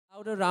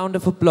A round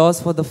of applause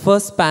for the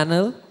first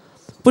panel.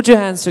 Put your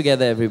hands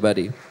together,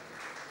 everybody.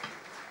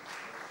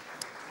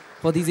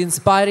 For these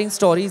inspiring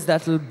stories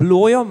that will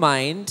blow your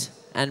mind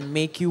and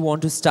make you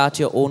want to start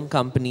your own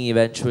company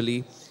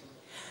eventually.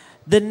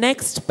 The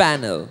next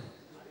panel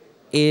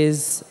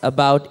is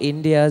about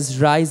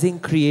India's rising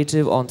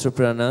creative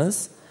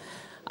entrepreneurs.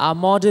 Our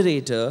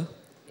moderator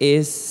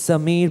is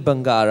Sameer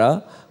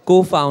Bangara,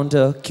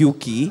 co-founder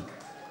Qki.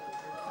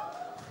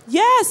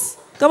 Yes!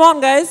 Come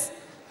on, guys.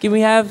 Can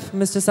we have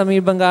Mr.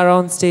 Sameer Bangara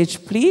on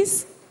stage,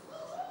 please?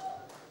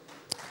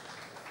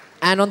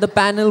 And on the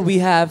panel, we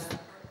have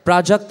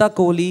Prajakta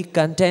Kohli,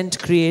 content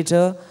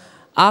creator,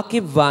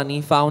 Akib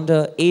Vani,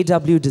 founder,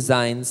 AW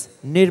Designs,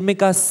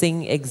 Nirmika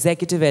Singh,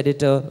 executive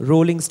editor,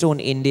 Rolling Stone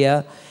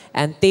India,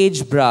 and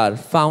Tej Brar,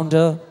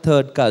 founder,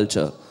 Third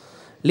Culture.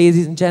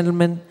 Ladies and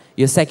gentlemen,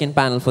 your second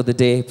panel for the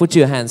day. Put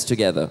your hands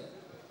together.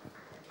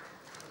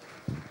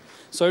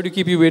 Sorry to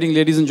keep you waiting,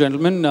 ladies and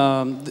gentlemen.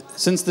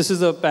 Since this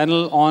is a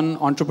panel on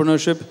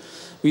entrepreneurship,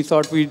 we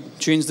thought we'd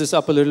change this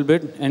up a little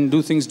bit and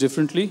do things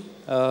differently.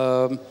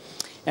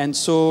 And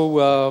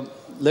so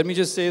let me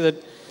just say that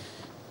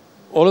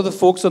all of the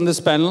folks on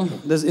this panel,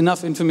 there's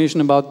enough information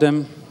about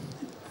them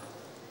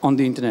on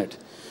the internet.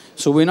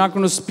 So we're not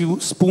going to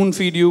spoon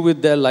feed you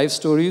with their life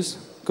stories,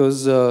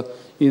 because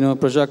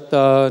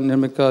Prajakta,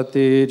 Nirmika,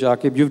 Tej,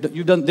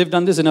 Akib, they've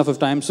done this enough of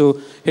time. So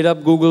hit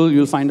up Google,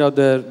 you'll find out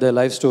their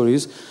life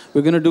stories.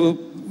 We're going to do,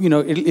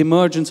 it'll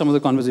emerge in some of the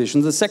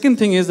conversations. The second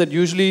thing is that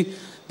usually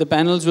the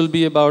panels will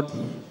be about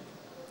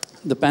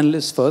the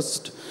panelists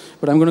first,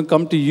 but I'm going to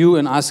come to you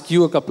and ask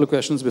you a couple of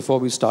questions before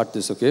we start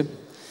this, okay?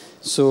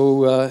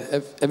 So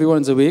if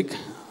everyone's awake,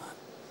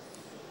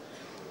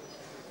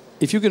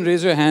 if you can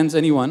raise your hands,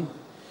 anyone.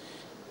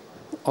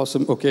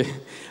 Awesome, okay.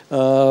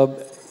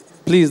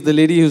 Please, the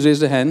lady who's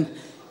raised her hand,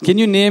 can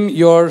you name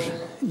your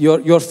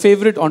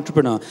favorite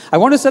entrepreneur? I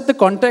want to set the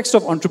context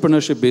of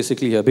entrepreneurship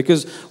basically here,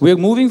 because we're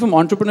moving from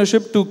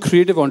entrepreneurship to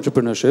creative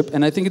entrepreneurship,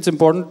 and I think it's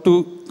important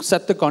to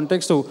set the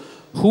context of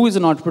who is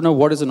an entrepreneur,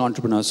 what is an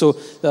entrepreneur. So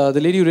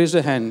the lady who raised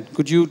her hand,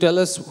 could you tell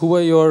us who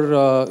are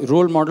your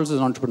role models as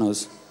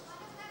entrepreneurs?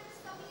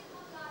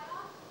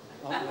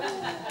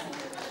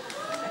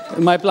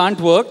 My plant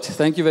worked,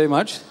 thank you very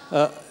much.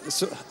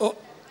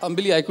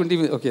 Ambili, I couldn't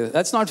even, okay,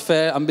 that's not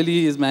fair.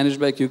 Ambili is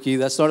managed by Qki.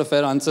 That's not a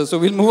fair answer. So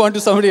we'll move on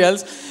to somebody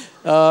else.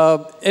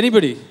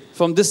 Anybody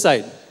from this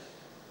side?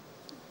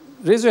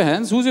 Raise your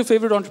hands. Who's your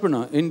favorite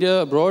entrepreneur?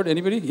 India, abroad,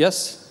 anybody?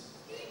 Yes?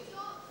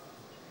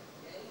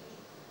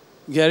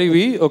 Gary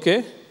Vee,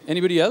 okay.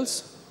 Anybody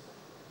else?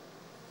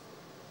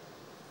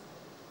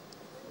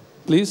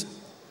 Please?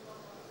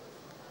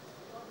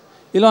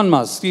 Elon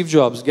Musk, Steve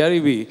Jobs, Gary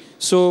Vee.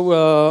 So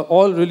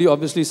all really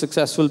obviously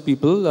successful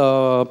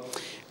people.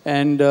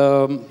 And,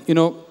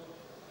 to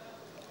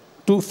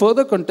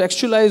further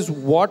contextualize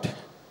what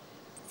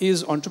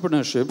is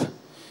entrepreneurship,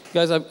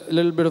 guys, I have a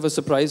little bit of a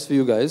surprise for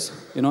you guys,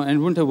 and it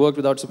wouldn't have worked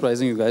without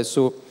surprising you guys.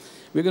 So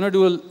we're going to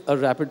do a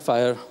rapid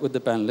fire with the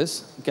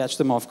panelists, catch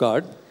them off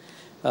guard.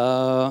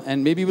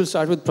 And maybe we'll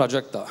start with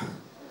Prajakta.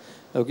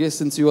 Okay,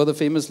 since you are the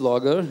famous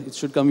logger, it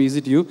should come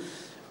easy to you.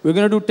 We're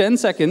going to do 10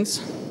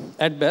 seconds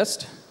at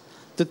best.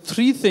 The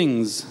 3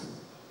 things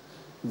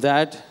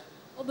that...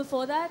 Oh,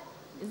 before that,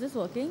 is this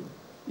working?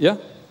 Yeah?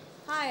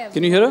 Hi, everyone.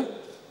 Can you hear her?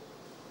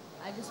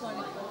 I just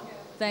wanted to...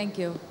 Thank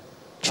you.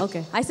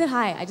 Okay. I said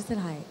hi. I just said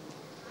hi.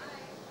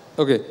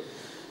 Okay.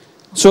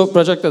 So,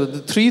 Prajakta, the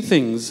 3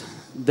 things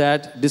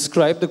that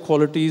describe the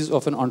qualities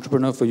of an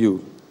entrepreneur for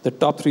you. The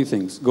top 3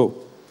 things. Go.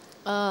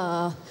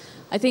 I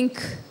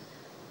think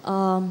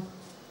a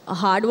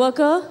hard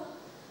worker,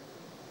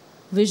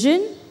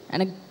 vision,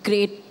 and a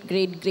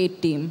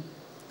great team.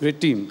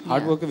 Great team.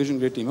 Hard worker, vision,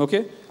 great team.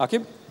 Okay.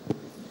 Akib?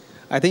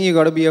 I think you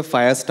got to be a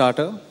fire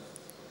starter.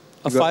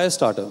 A fire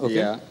starter, okay.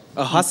 Yeah.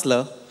 A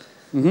hustler,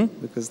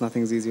 because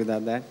nothing's easy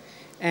without that.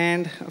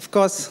 And, of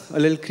course, a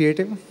little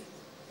creative.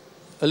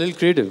 A little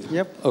creative?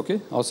 Yep. Okay,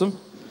 awesome.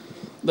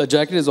 The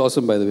jacket is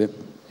awesome, by the way.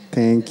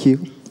 Thank you.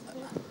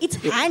 It's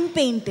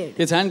hand-painted.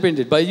 It's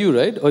hand-painted by you,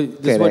 right? Or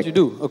this is what you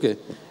do? Okay.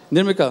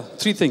 Nirmika,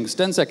 3 things,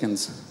 10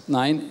 seconds.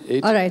 9,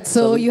 8, All right,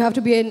 so 7. you have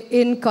to be an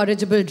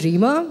incorrigible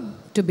dreamer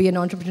to be an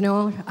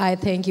entrepreneur. I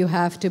think you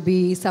have to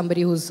be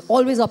somebody who's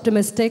always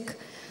optimistic.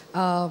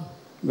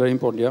 Very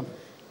important, yeah.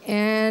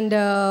 And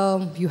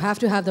you have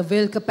to have the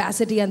will,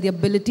 capacity, and the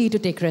ability to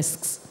take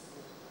risks.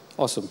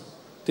 Awesome.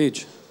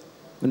 Tej?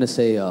 I'm going to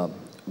say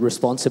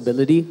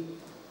responsibility,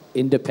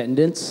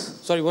 independence.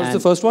 Sorry, what's the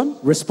first one?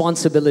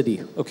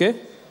 Responsibility. Okay.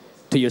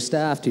 To your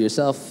staff, to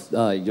yourself,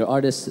 your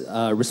artists.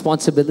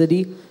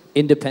 Responsibility,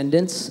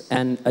 independence,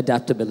 and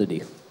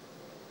adaptability.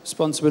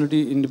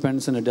 Responsibility,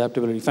 independence, and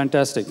adaptability.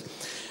 Fantastic.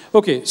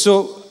 Okay,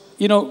 so,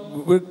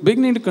 we're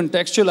beginning to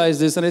contextualize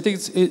this, and I think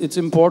it's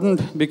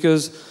important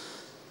because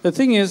the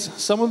thing is,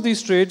 some of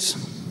these traits,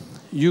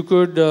 you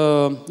could,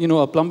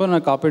 a plumber and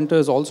a carpenter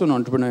is also an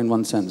entrepreneur in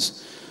one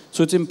sense.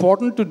 So it's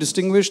important to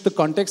distinguish the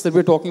context that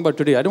we're talking about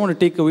today. I don't want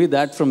to take away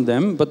that from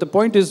them, but the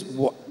point is,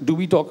 do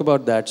we talk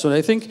about that? So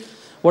I think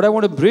what I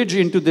want to bridge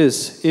into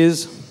this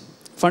is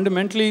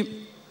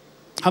fundamentally,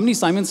 How many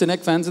Simon Sinek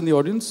fans in the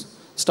audience?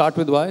 Start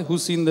with why.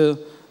 Who's seen the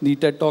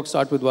TED Talk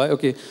Start with Why?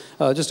 Okay,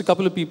 just a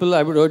couple of people.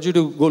 I would urge you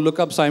to go look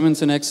up Simon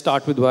Sinek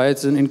Start with Why.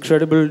 It's an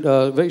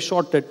incredible, very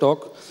short TED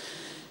Talk.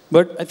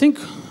 But I think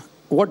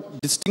what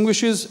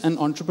distinguishes an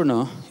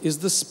entrepreneur is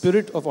the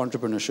spirit of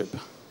entrepreneurship.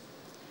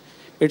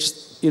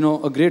 It's, you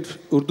know, a great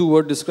Urdu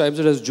word describes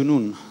it as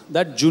junoon.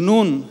 That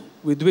junoon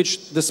with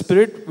which, the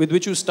spirit with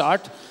which you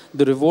start,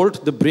 the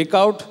revolt, the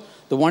breakout,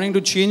 the wanting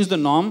to change the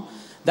norm,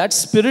 that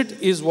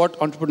spirit is what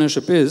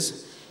entrepreneurship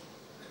is.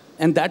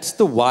 And that's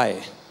the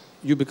why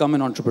you become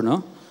an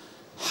entrepreneur.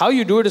 How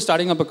you do it is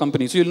starting up a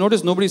company. So you'll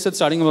notice nobody said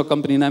starting up a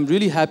company. And I'm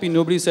really happy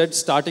nobody said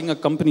starting a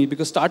company,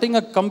 because starting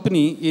a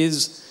company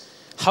is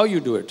how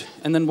you do it.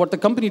 And then what the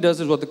company does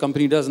is what the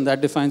company does, and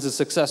that defines its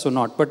success or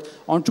not. But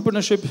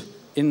entrepreneurship,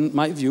 in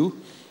my view,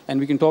 and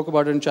we can talk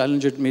about it and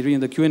challenge it maybe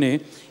in the Q&A,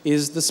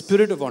 is the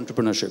spirit of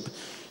entrepreneurship.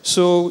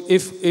 So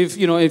if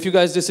you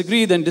guys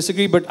disagree, then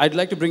disagree. But I'd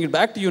like to bring it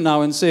back to you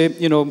now and say,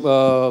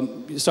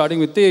 starting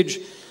with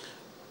Tej,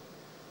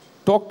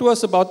 talk to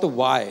us about the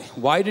why.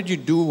 Why did you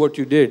do what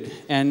you did?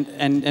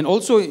 And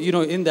also,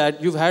 in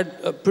that, you've had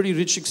a pretty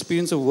rich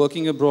experience of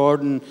working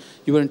abroad, and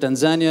you were in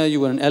Tanzania, you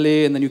were in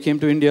LA, and then you came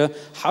to India.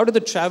 How did the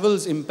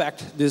travels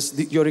impact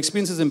your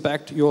experiences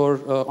impact your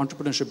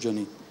entrepreneurship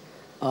journey?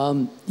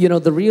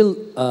 The real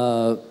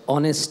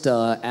honest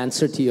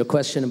answer to your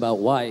question about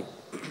why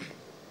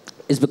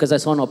is because I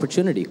saw an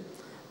opportunity.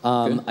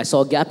 Okay. I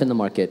saw a gap in the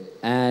market,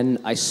 and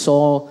I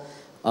saw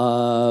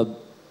a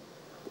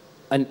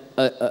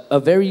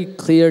very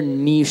clear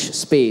niche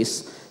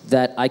space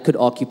that I could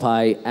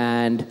occupy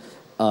and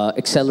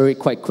accelerate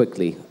quite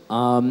quickly.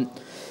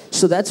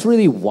 So that's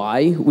really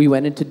why we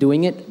went into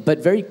doing it. But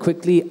very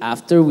quickly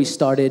after we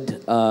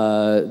started,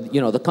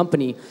 the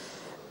company,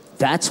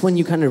 that's when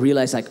you kind of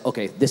realize, like,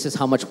 okay, this is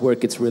how much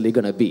work it's really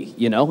going to be,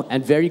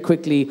 And very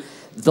quickly,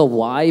 the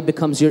why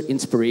becomes your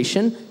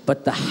inspiration,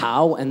 but the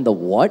how and the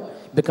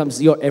what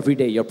becomes your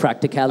everyday, your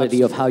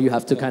practicality of how you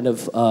have to kind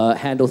of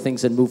handle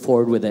things and move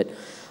forward with it.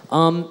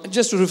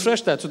 Just to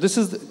refresh that, so this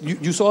is,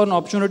 you saw an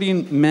opportunity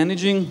in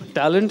managing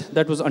talent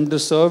that was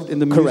underserved in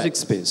the music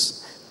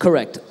space.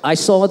 Correct. I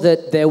saw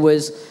that there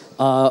was,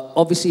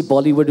 obviously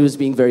Bollywood was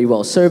being very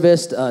well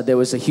serviced. There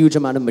was a huge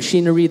amount of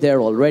machinery there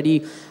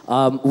already.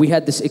 We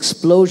had this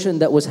explosion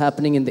that was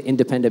happening in the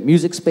independent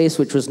music space,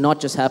 which was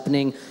not just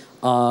happening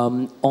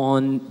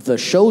on the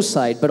show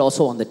side, but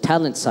also on the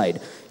talent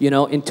side.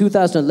 In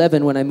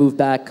 2011, when I moved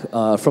back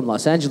from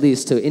Los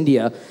Angeles to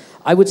India,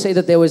 I would say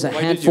that there was a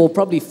handful,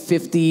 probably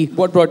 50.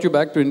 What brought you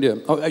back to India?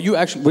 Oh,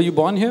 were you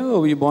born here,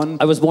 or were you born?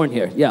 I was born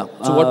here, yeah.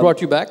 So what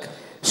brought you back?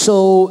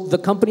 So the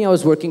company I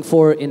was working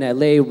for in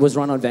LA was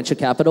run on venture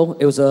capital.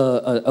 It was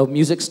a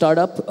music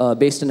startup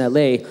based in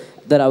LA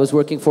that I was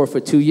working for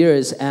 2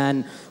 years.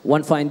 And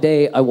one fine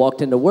day, I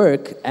walked into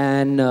work,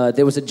 and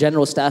there was a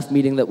general staff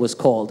meeting that was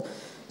called.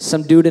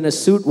 Some dude in a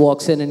suit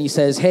walks in and he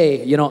says,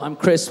 hey, I'm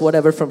Chris,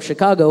 whatever, from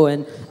Chicago,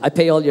 and I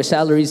pay all your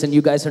salaries, and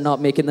you guys are not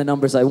making the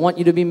numbers I want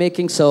you to be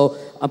making, so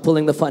I'm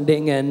pulling the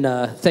funding, and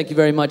thank you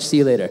very much, see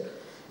you later.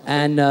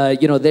 And,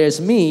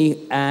 there's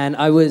me, and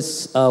I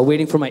was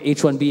waiting for my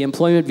H-1B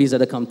employment visa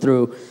to come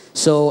through.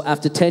 So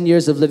after 10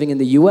 years of living in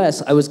the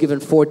US, I was given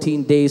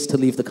 14 days to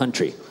leave the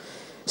country.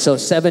 So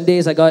 7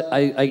 days, I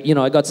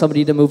got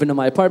somebody to move into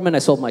my apartment. I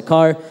sold my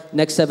car.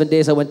 Next 7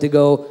 days, I went to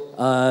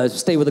go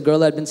stay with a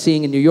girl I'd been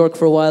seeing in New York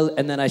for a while,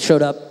 and then I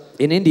showed up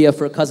in India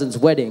for a cousin's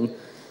wedding,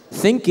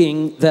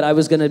 thinking that I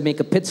was going to make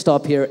a pit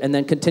stop here and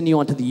then continue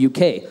on to the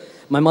UK.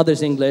 My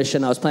mother's English,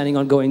 and I was planning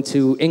on going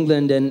to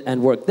England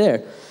and work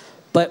there.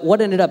 But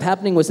what ended up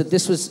happening was that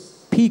this was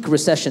peak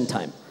recession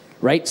time,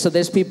 right? So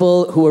there's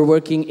people who were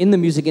working in the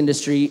music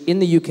industry in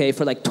the UK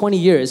for like 20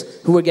 years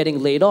who were getting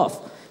laid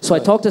off. So I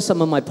talked to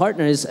some of my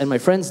partners and my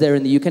friends there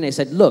in the UK, and I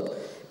said, look,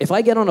 if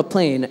I get on a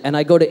plane and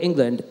I go to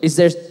England, is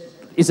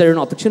there an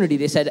opportunity?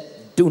 They said,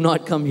 do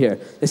not come here.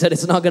 They said,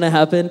 it's not going to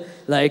happen.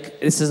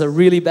 Like, this is a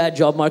really bad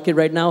job market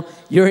right now.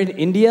 You're in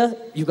India.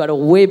 You've got a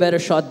way better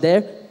shot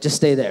there. Just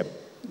stay there.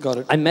 Got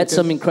it. I met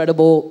some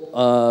incredible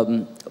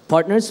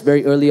partners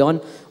very early on.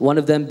 One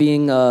of them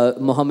being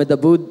Mohammed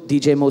Abood,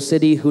 DJ Mo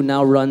City, who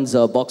now runs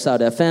Box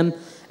Out FM.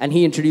 And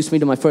he introduced me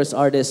to my first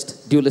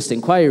artist, Duelist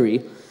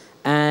Inquiry.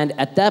 And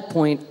at that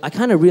point, I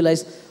kind of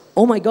realized,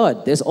 oh my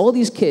God, there's all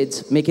these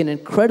kids making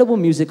incredible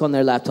music on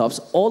their laptops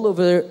all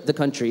over the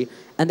country,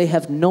 and they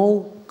have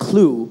no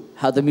clue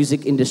how the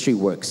music industry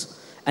works.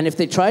 And if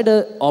they try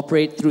to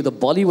operate through the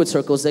Bollywood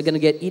circles, they're going to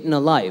get eaten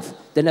alive.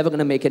 They're never going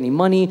to make any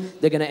money.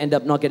 They're going to end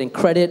up not getting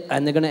credit,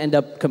 and they're going to end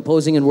up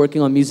composing and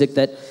working on music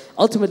that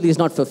ultimately is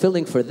not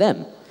fulfilling for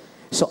them.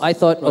 So I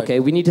thought, okay,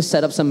 we need to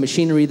set up some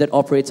machinery that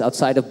operates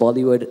outside of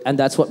Bollywood, and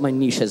that's what my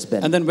niche has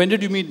been. And then when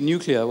did you meet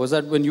Nuclear? Was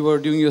that when you were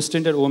doing your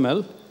stint at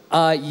OML?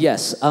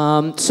 Yes.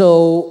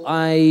 So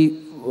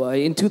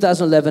in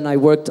 2011, I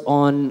worked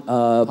on...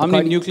 How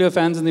many Nuclear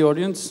fans in the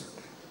audience?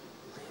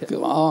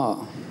 Good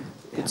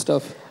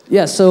stuff.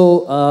 Yeah,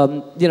 so,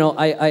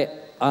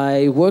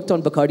 I worked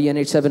on Bacardi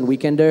NH7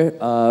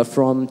 Weekender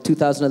from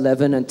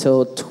 2011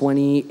 until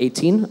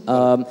 2018.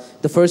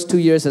 The first 2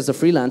 years as a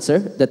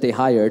freelancer that they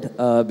hired,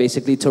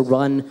 basically to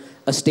run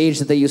a stage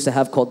that they used to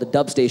have called the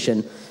Dub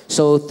Station.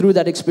 So through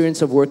that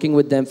experience of working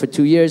with them for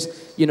 2 years,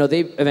 you know,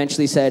 they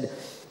eventually said,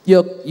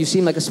 "Yo, you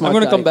seem like a smart guy."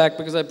 I'm going to come back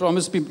because I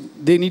promise people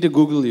they need to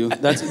Google you.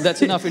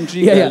 That's enough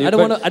intrigue. Yeah, value, I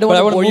don't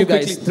want to bore you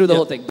guys quickly. through the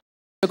whole thing.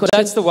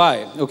 That's the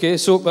why. Okay,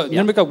 so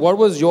Nirmika, what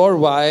was your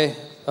why?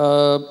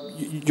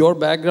 Your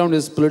background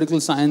is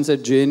political science at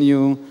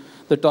JNU,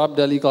 the top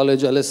Delhi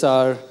college,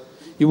 LSR.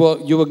 You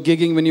were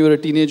gigging when you were a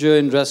teenager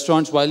in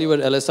restaurants while you were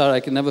at LSR. I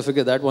can never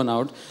figure that one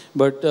out.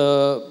 But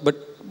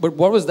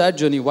what was that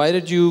journey? Why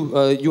did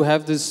you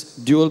have this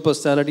dual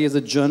personality as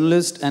a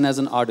journalist and as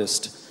an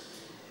artist?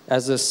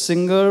 As a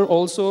singer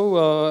also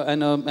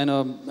and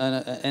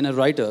a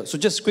writer. So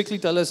just quickly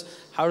tell us,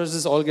 how does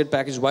this all get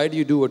packaged? Why do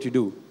you do what you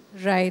do?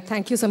 Right.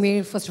 Thank you,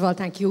 Samir. First of all,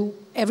 thank you,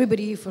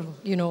 everybody, for,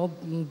 you know,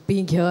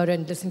 being here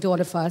and listening to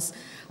all of us.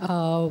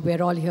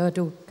 We're all here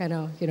to kind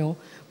of, you know,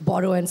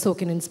 borrow and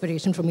soak in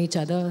inspiration from each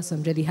other. So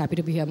I'm really happy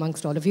to be here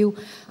amongst all of you.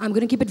 I'm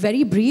going to keep it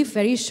very brief,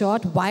 very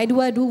short. Why do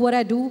I do what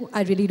I do?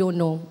 I really don't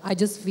know. I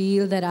just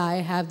feel that I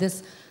have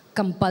this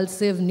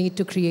compulsive need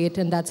to create,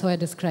 and that's how I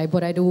describe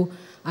what I do.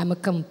 I'm a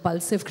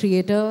compulsive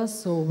creator,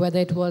 so whether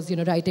it was, you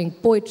know, writing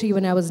poetry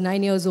when I was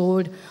 9 years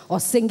old, or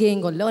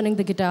singing, or learning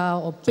the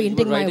guitar, or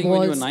painting my walls. You were writing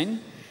when you were 9?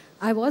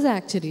 I was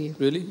actually.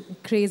 Really?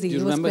 Crazy. Do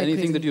you remember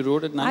anything that you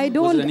wrote at 9? I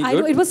don't. Was it any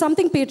good? It was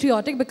something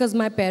patriotic because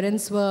my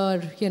parents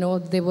were, you know,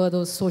 they were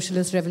those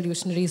socialist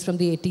revolutionaries from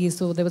the 80s.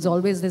 So there was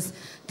always this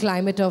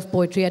climate of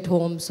poetry at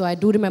home. So I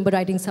do remember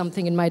writing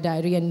something in my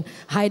diary and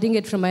hiding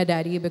it from my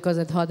daddy because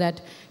I thought that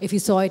if he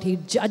saw it,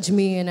 he'd judge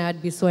me and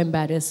I'd be so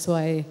embarrassed. So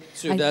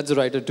your dad's a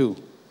writer too?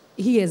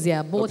 He is,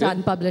 yeah. Both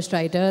unpublished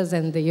writers,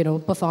 and they, you know,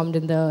 performed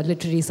in the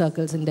literary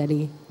circles in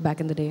Delhi back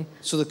in the day.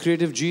 So the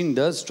creative gene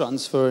does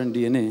transfer in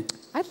DNA?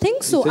 I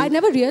think so. I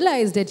never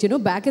realized it. You know,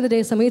 back in the day,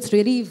 Samir, it's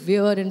really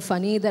weird and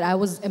funny that I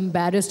was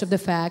embarrassed of the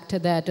fact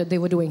that they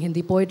were doing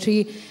Hindi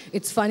poetry.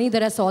 It's funny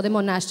that I saw them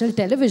on national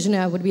television.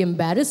 I would be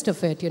embarrassed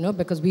of it, you know,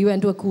 because we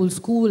went to a cool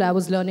school. I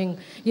was learning,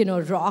 you know,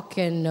 rock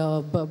and,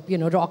 you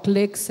know, rock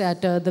licks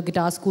at the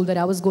guitar school that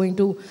I was going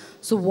to.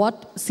 So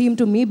what seemed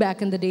to me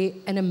back in the day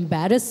an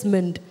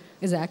embarrassment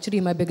is actually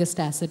my biggest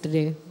asset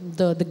today.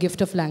 The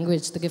gift of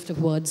language, the gift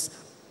of words.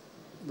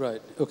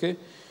 Right, okay.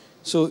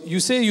 So you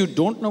say you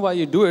don't know why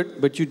you do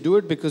it, but you do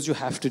it because you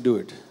have to do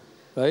it,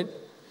 right?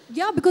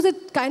 Yeah, because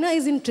it kind of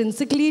is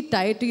intrinsically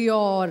tied to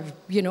your,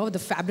 you know, the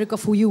fabric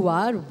of who you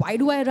are. Why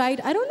do I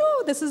write? I don't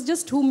know. This is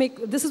just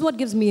this is what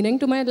gives meaning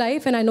to my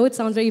life. And I know it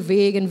sounds very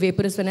vague and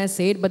vaporous when I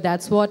say it, but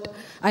that's what,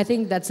 I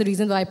think that's the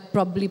reason why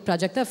probably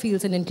Prajakta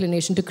feels an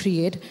inclination to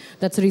create.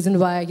 That's the reason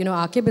why, you know,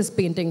 Akib is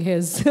painting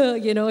his,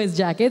 you know, his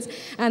jackets.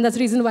 And that's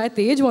the reason why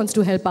Tej wants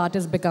to help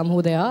artists become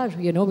who they are.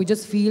 You know, we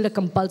just feel a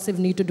compulsive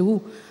need to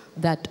do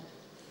that.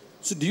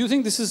 So do you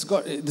think this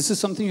is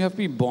something you have to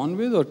be born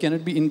with, or can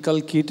it be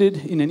inculcated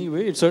in any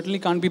way? It certainly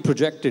can't be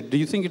projected. Do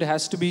you think it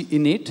has to be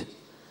innate?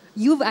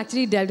 You've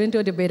actually delved into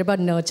a debate about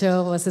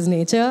nurture versus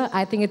nature.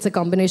 I think it's a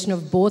combination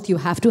of both. You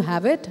have to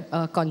have it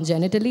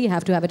congenitally, you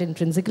have to have it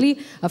intrinsically.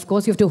 Of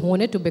course, you have to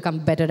hone it to become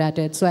better at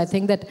it. So I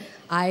think that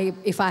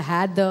if I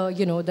had the,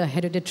 you know, the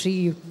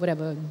hereditary,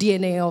 whatever,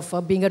 DNA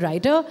of being a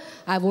writer,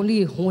 I've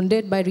only honed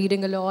it by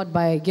reading a lot,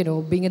 by, you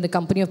know, being in the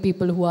company of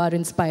people who are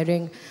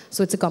inspiring.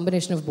 So it's a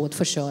combination of both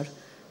for sure.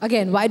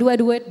 Again, why do I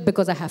do it?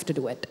 Because I have to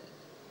do it.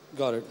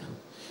 Got it.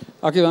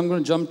 Okay, I'm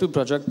going to jump to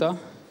Prajakta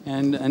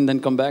and then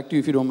come back to you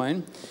if you don't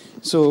mind.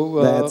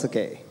 So that's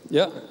okay.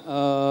 Yeah,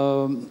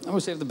 I'm going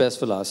to save the best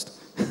for last.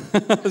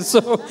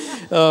 So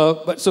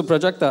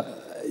Prajakta,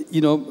 you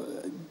know,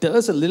 tell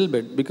us a little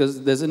bit,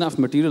 because there's enough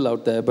material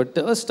out there, but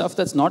tell us stuff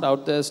that's not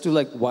out there as to,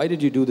 like, why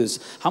did you do this?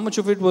 How much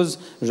of it was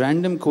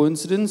random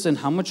coincidence, and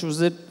how much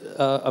was it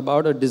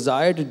about a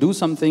desire to do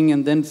something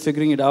and then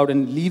figuring it out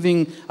and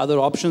leaving other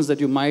options that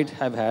you might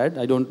have had?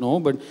 I don't know,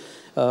 but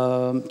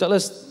tell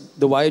us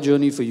the why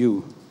journey for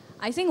you.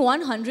 I think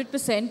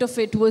 100% of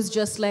it was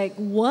just like,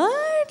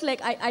 what?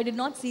 Like, I did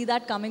not see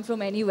that coming from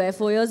anywhere.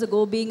 4 years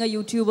ago, being a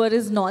YouTuber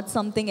is not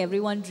something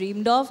everyone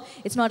dreamed of.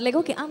 It's not like,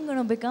 okay, I'm going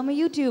to become a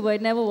YouTuber.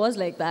 It never was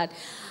like that.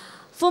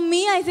 For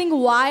me, I think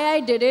why I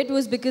did it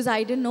was because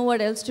I didn't know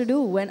what else to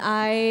do. When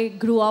I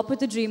grew up with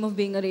the dream of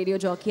being a radio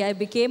jockey, I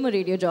became a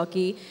radio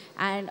jockey,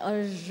 and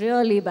a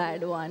really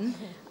bad one.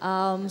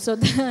 So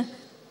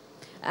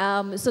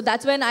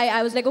that's when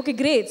I was like, okay,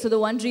 great. So the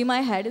one dream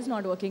I had is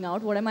not working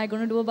out. What am I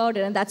going to do about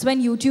it? And that's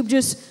when YouTube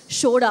just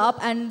showed up.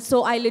 And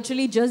so I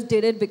literally just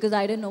did it because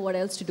I didn't know what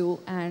else to do.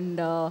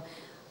 And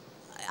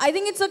I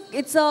think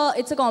it's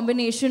a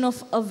combination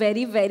of a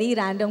very, very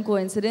random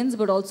coincidence,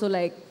 but also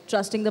like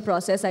trusting the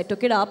process. I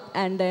took it up,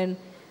 and then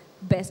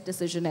best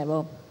decision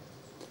ever.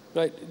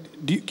 Right.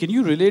 Can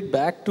you relate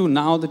back to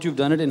now that you've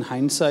done it in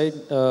hindsight,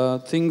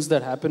 things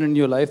that happen in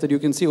your life that you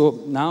can see,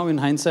 oh, now in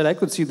hindsight, I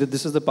could see that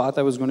this is the path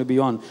I was going to be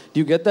on.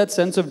 Do you get that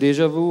sense of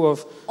deja vu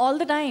of... All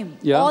the time.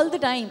 Yeah? All the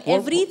time.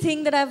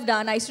 Everything that I've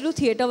done. I used to do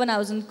theatre when I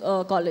was in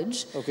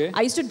college. Okay.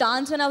 I used to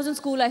dance when I was in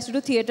school. I used to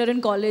do theatre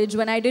in college.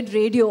 When I did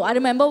radio, I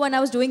remember when I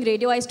was doing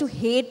radio, I used to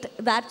hate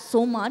that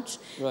so much.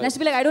 Right. And I used to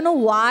be like, I don't know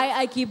why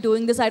I keep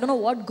doing this. I don't know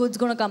what good's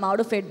going to come out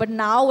of it. But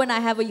now when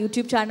I have a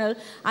YouTube channel,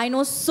 I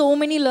know so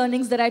many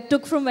learnings that I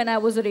took from when I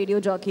was a radio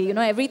jockey. You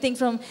know, everything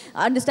from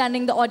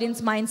understanding the audience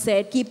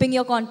mindset, keeping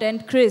your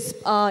content crisp,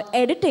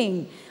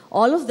 editing,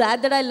 all of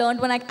that I learned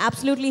when I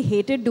absolutely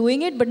hated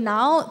doing it. But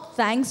now,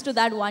 thanks to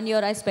that 1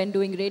 year I spent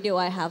doing radio,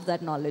 I have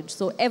that knowledge.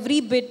 So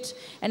every bit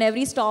and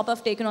every stop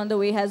I've taken on the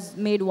way has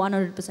made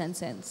 100%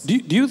 sense.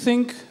 Do you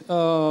think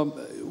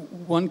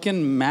one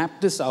can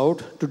map this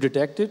out to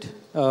detect it,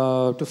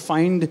 to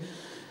find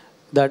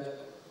that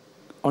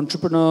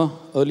entrepreneur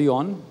early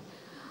on?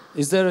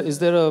 Is there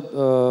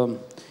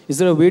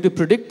a way to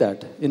predict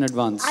that in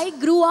advance? I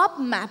grew up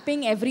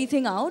mapping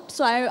everything out.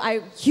 So I'm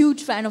a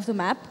huge fan of the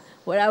map,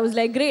 where I was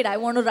like, great, I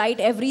want to write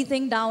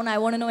everything down. I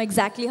want to know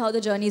exactly how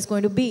the journey is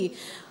going to be.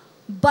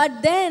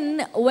 But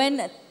then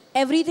when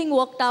everything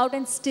worked out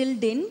and still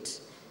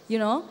didn't, you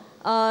know,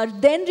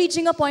 then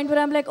reaching a point where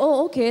I'm like,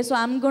 oh, okay, so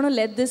I'm going to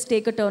let this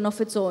take a turn of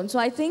its own. So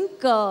I think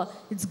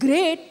it's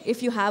great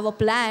if you have a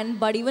plan,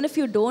 but even if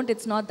you don't,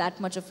 it's not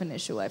that much of an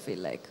issue, I feel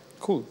like.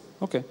 Cool.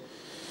 Okay.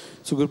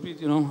 So Gurpreet,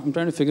 you know, I'm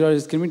trying to figure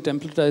out, can we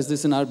templatize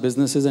this in our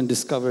businesses and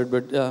discover it?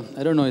 But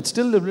I don't know, it's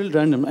still a little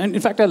random. And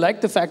in fact, I like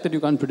the fact that you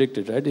can't predict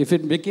it, right? If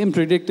it became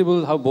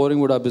predictable, how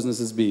boring would our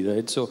businesses be,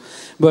 right? So,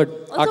 but...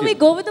 Also, we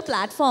go with the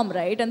platform,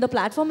 right? And the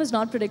platform is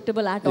not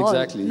predictable at all.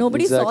 Exactly.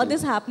 Nobody saw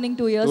this happening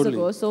 2 years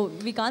ago, so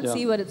we can't Yeah.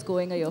 see where it's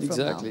going a year from now.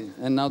 Exactly.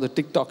 And now the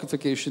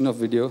TikTokification of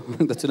video,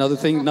 that's another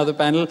thing, another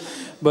panel.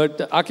 But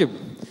Akib,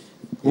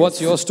 what's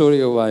your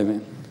story of why,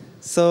 man?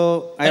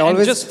 So I And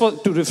always... just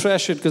to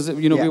refresh it, because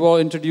you know we were all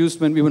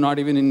introduced when we were not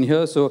even in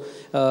here. So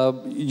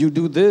you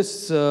do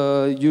this,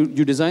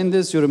 you design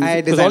this. You're a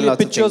musician. Because all your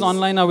pictures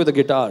online are with a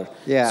guitar.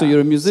 Yeah. So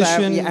you're a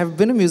musician. So I've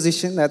been a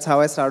musician. That's how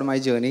I started my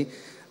journey.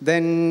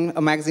 Then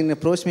a magazine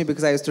approached me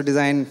because I used to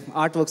design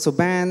artworks for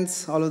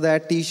bands, all of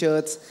that,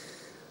 T-shirts.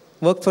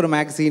 Worked for a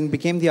magazine,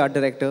 became the art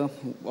director,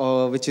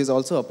 which is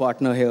also a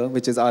partner here,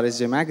 which is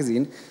RSJ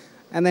Magazine.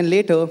 And then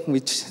later,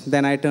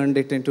 then I turned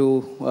it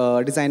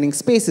into designing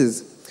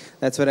spaces.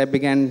 That's where I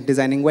began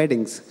designing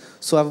weddings.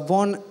 So I've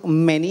worn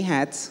many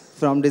hats,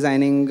 from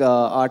designing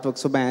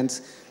artworks for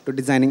bands to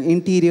designing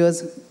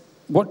interiors.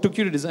 What took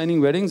you to designing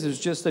weddings? It's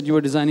just that you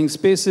were designing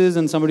spaces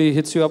and somebody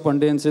hits you up one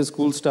day and says,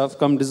 cool stuff,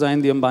 come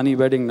design the Ambani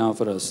wedding now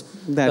for us.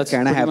 That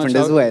kind of happened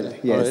as well,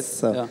 yes. Right.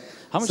 So, yeah.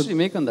 How much do you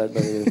make on that, by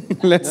the way?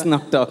 Let's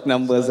not talk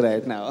numbers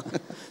right now.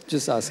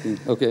 Just asking,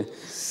 okay.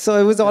 So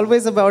it was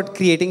always about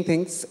creating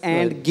things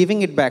and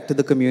giving it back to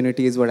the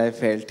community is what I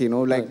felt, you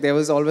know, like there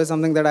was always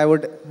something that I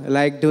would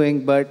like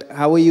doing, but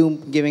how are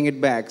you giving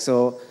it back?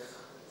 So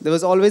there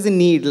was always a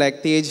need,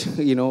 like Tej,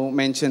 you know,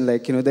 mentioned,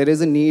 like, you know, there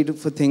is a need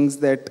for things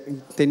that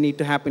they need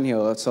to happen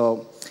here.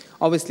 So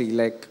obviously,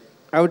 like,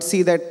 I would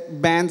see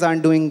that bands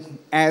aren't doing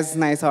as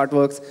nice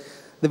artworks,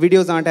 the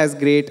videos aren't as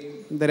great,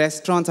 the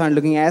restaurants aren't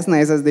looking as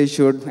nice as they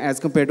should as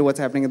compared to what's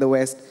happening in the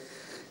West.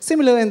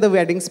 Similar in the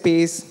wedding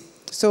space.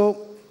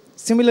 So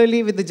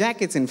similarly with the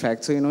jackets, in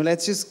fact. So, you know,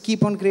 let's just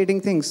keep on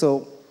creating things.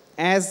 So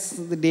as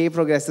the day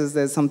progresses,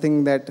 there's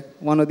something that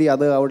one or the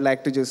other I would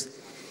like to just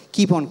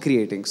keep on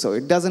creating. So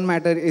it doesn't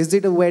matter, is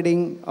it a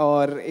wedding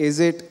or is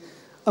it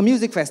a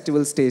music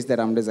festival stage that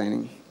I'm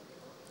designing?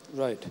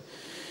 Right.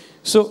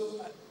 So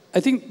I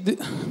think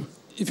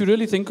if you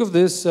really think of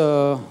this,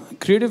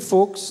 creative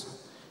folks,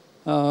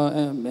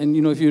 and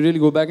you know, if you really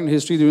go back in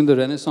history during the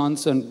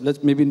Renaissance, and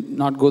let's maybe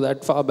not go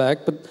that far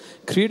back, but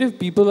creative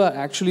people are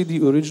actually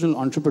the original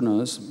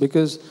entrepreneurs,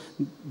 because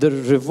the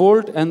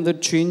revolt and the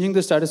changing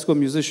the status quo,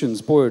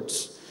 musicians,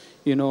 poets,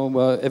 you know,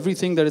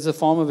 everything that is a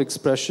form of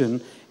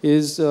expression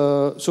is,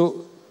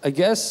 so I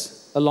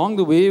guess along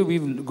the way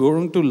we've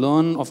grown to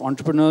learn of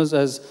entrepreneurs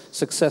as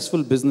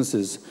successful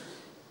businesses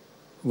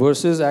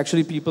versus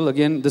actually people,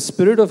 again, the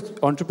spirit of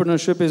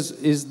entrepreneurship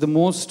is the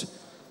most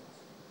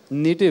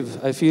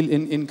native, I feel,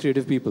 in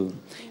creative people.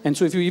 And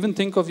so if you even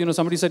think of, you know,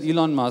 somebody said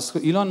Elon Musk.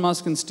 Elon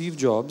Musk and Steve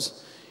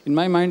Jobs, in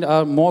my mind,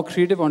 are more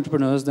creative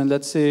entrepreneurs than,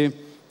 let's say,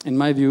 in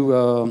my view,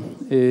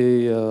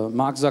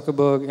 Mark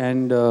Zuckerberg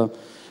and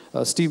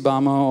Steve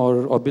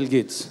Ballmer or Bill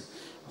Gates,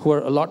 who are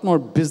a lot more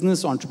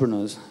business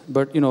entrepreneurs.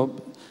 But, you know,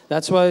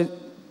 that's why,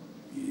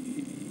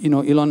 you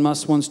know, Elon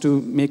Musk wants to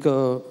make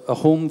a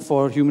home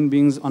for human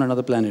beings on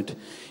another planet.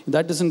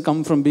 That doesn't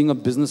come from being a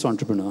business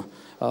entrepreneur.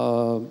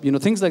 You know,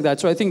 things like that.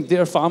 So I think they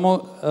are far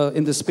more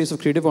in the space of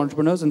creative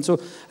entrepreneurs. And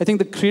so I think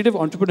the creative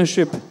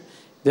entrepreneurship,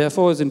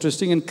 therefore, is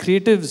interesting. And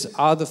creatives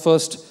are the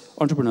first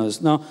entrepreneurs.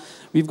 Now,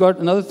 we've got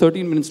another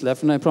 13 minutes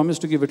left. And I promise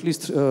to give at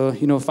least,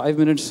 you know, 5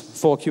 minutes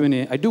for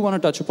Q&A. I do want to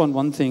touch upon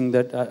one thing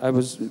that I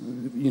was,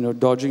 you know,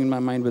 dodging in my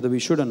mind whether we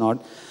should or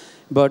not.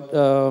 But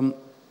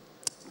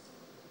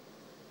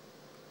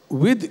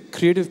with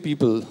creative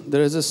people,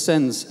 there is a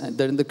sense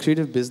that in the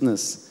creative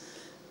business,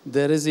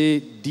 there is a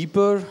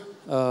deeper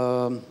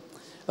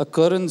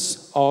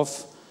occurrence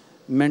of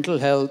mental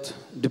health,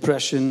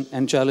 depression,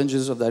 and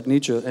challenges of that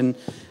nature. And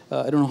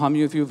I don't know how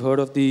many of you have heard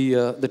of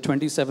the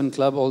 27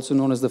 Club, also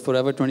known as the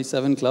Forever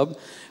 27 Club,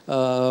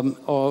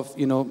 of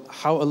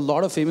how a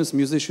lot of famous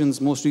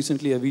musicians, most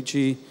recently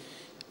Avicii,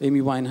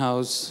 Amy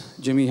Winehouse,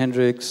 Jimi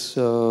Hendrix,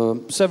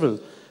 several,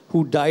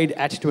 who died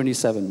at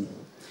 27.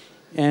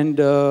 And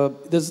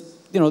there's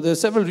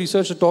several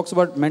research that talks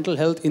about mental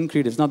health in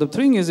creatives. Now the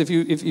thing is, if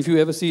you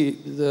ever see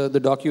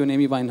the docu on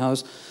Amy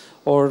Winehouse,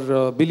 or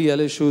Billie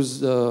Eilish,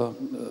 who's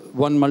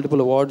won multiple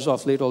awards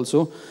of late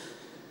also,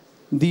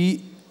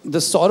 the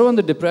sorrow and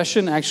the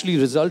depression actually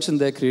results in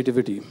their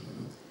creativity.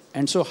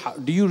 And so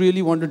do you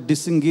really want to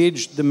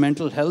disengage the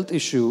mental health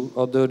issue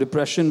or the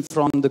depression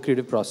from the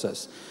creative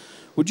process?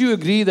 Would you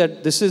agree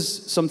that this is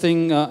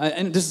something,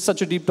 and this is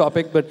such a deep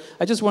topic, but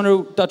I just want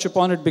to touch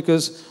upon it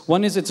because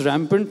one is it's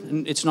rampant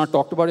and it's not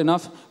talked about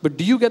enough, but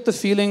do you get the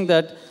feeling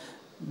that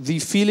the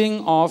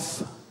feeling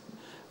of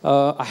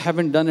I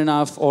haven't done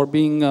enough, or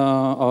being,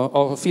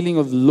 or a feeling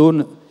of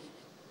lone,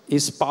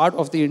 is part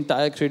of the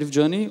entire creative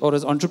journey? Or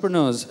as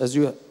entrepreneurs, as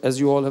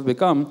you all have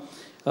become,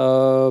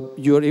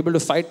 you are able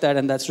to fight that,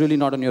 and that's really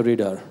not on your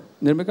radar?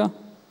 Nirmika?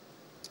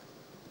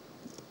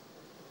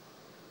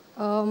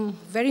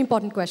 Very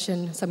important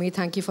question, Sameer.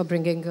 Thank you for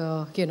bringing,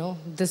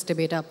 this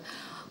debate up.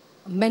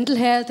 Mental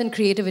health and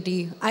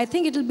creativity. I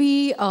think it'll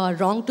be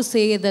wrong to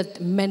say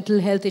that mental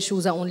health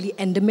issues are only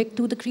endemic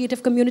to the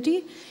creative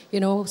community.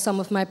 Some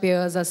of my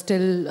peers are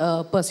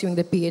still pursuing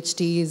their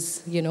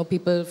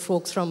PhDs,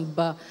 folks from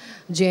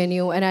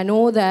JNU. And I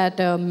know that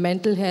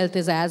mental health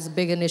is as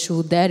big an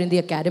issue there in the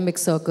academic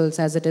circles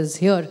as it is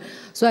here.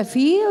 So I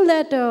feel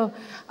that,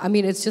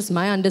 it's just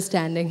my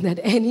understanding that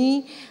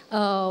any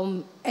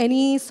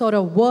sort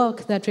of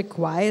work that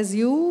requires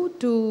you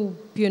to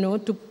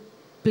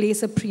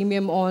place a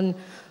premium on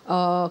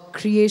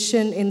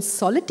creation in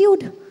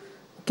solitude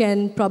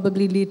can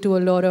probably lead to a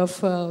lot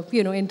of,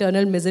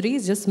 internal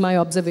miseries. Just my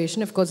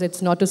observation. Of course,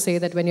 it's not to say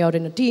that when you're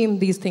in a team,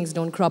 these things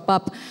don't crop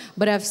up.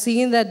 But I've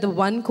seen that the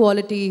one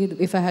quality,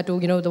 if I had to,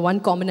 the one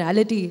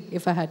commonality,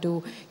 if I had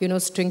to,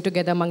 string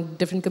together among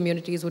different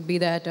communities would be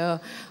that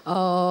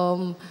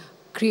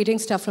creating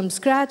stuff from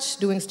scratch,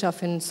 doing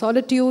stuff in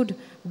solitude,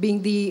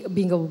 being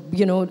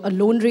a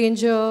lone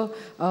ranger,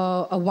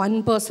 a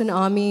one-person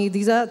army.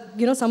 These are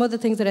some of the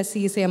things that I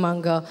see,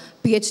 among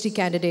PhD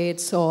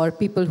candidates or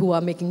people who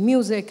are making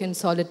music in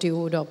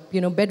solitude, or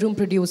bedroom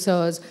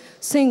producers,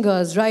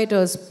 singers,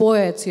 writers,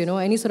 poets.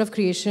 Any sort of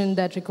creation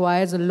that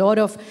requires a lot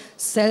of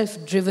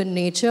self-driven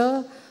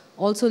nature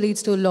also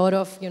leads to a lot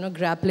of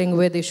grappling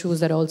with issues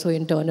that are also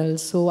internal.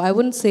 So I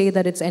wouldn't say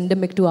that it's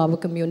endemic to our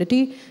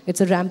community. It's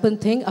a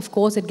rampant thing. Of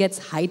course, it gets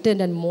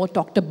heightened and more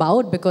talked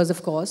about because,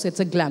 of course, it's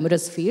a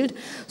glamorous field.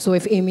 So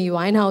if Amy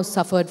Winehouse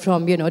suffered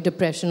from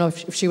depression, or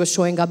if she was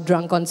showing up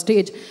drunk on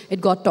stage, it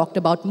got talked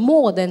about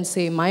more than,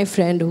 say, my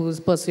friend who's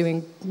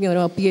pursuing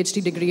a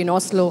PhD degree in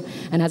Oslo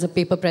and has a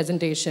paper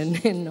presentation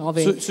in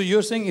Norway. So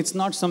you're saying it's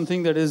not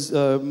something that is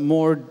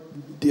more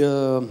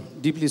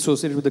deeply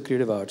associated with the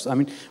creative arts. I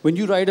mean, when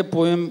you write a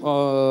poem,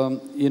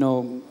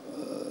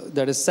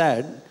 that is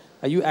sad,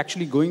 are you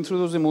actually going through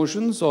those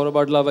emotions? Or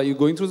about love, are you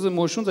going through those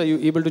emotions? Are you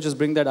able to just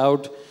bring that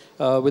out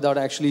without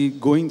actually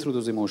going through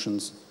those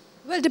emotions?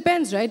 Well, it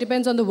depends, right?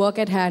 Depends on the work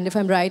at hand. If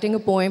I'm writing a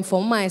poem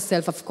for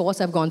myself, of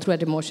course I've gone through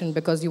that emotion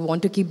because you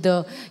want to keep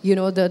the,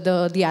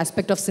 the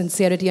aspect of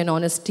sincerity and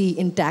honesty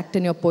intact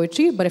in your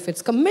poetry. But if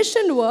it's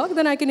commissioned work,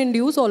 then I can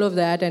induce all of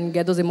that and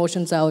get those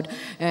emotions out.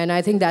 And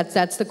I think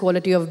that's the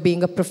quality of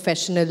being a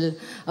professional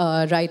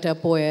writer,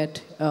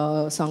 poet,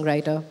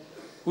 songwriter.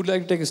 Who'd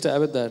like to take a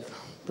stab at that?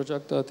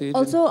 Prajakta, Tej?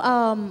 Also,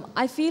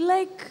 I feel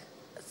like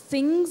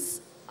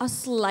things are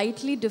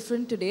slightly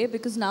different today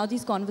because now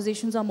these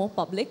conversations are more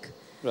public.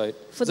 Right.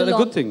 Is that a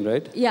good thing,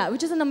 right? Yeah,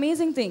 which is an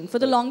amazing thing. For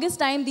the longest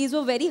time, these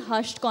were very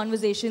hushed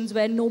conversations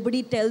where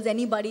nobody tells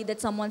anybody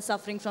that someone's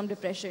suffering from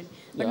depression.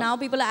 But now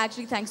people are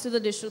actually, thanks to the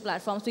digital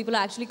platforms, people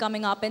are actually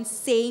coming up and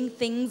saying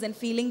things and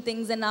feeling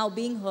things and now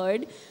being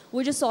heard,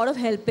 which is sort of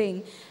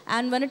helping.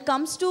 And when it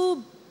comes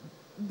to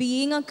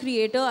being a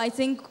creator, I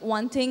think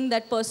one thing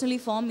that personally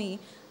for me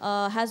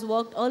has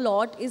worked a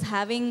lot is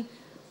having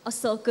a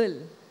circle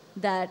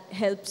that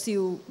helps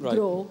you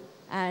grow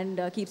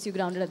and keeps you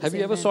grounded at the same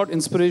time. Have you ever sought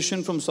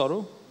inspiration from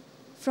sorrow?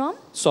 From?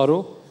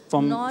 Sorrow?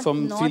 From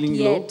feeling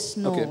yet,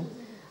 low? No. Okay.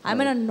 I'm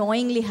an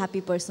annoyingly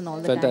happy person all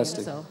the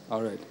Fantastic. time. So.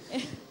 All right.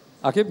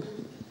 Akib?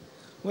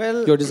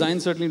 Well, your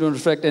designs certainly don't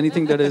reflect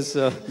anything that is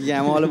yeah,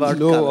 I'm all about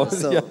low. color.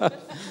 So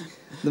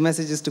the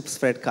message is to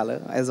spread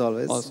color, as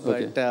always.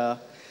 Awesome.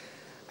 But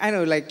I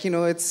know,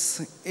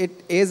 it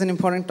is an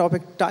important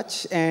topic to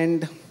touch,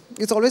 and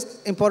it's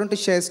always important to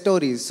share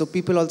stories so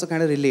people also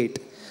kind of relate.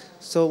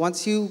 So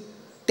once you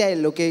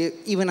tell, okay,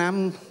 even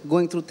I'm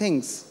going through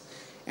things,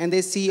 and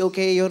they see,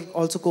 okay, you're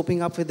also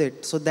coping up with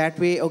it. So that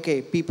way,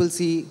 okay, people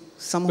see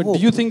some hope. But do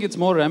you think it's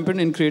more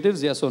rampant in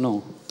creatives, yes or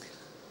no?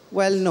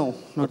 Well, no,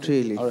 not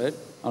really. All right,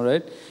 all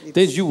right.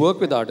 Tej, you work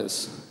with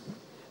artists.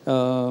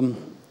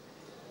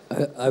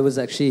 I was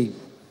actually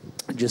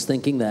just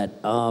thinking that,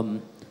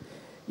 I'm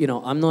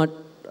not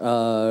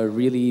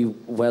really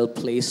well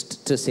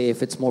placed to say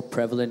if it's more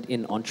prevalent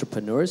in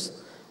entrepreneurs.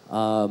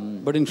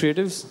 But in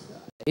creatives?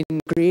 In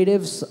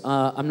creatives,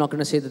 I'm not going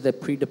to say that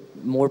they're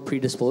more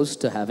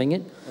predisposed to having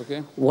it.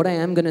 Okay. What I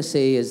am going to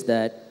say is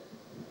that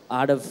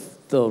out of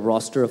the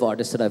roster of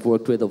artists that I've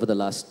worked with over the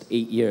last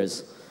 8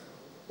 years,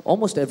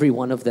 almost every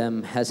one of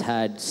them has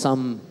had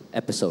some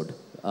episode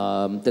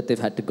that they've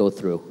had to go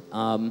through.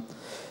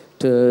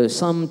 To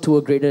some to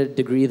a greater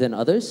degree than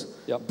others.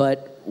 Yep.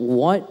 But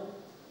what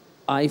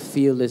I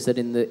feel is that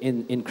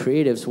in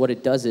creatives, what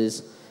it does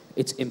is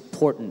it's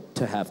important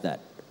to have that.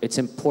 It's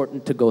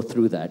important to go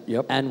through that.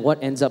 Yep. And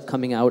what ends up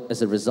coming out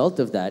as a result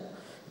of that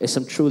is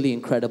some truly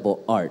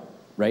incredible art,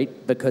 right?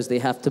 Because they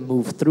have to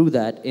move through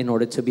that in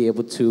order to be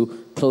able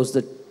to close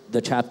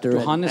the chapter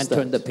and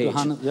turn the page.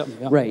 Yep.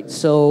 Right.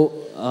 So,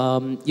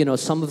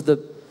 some of the,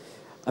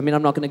 I'm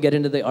not going to get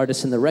into the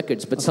artists and the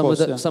records, but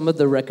some of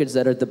the records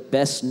that are the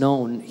best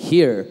known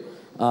here,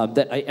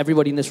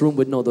 everybody in this room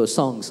would know those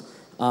songs,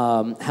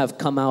 have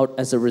come out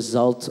as a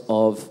result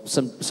of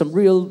some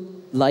real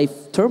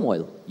life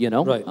turmoil,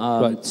 Right,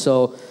 right.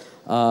 So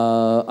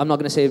I'm not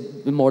going to say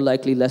more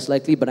likely, less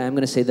likely, but I am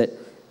going to say that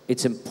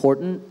it's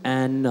important,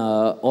 and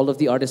all of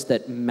the artists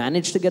that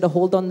manage to get a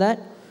hold on that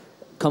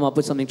come up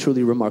with something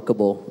truly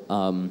remarkable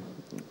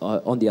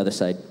on the other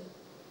side.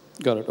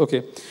 Got it,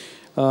 okay.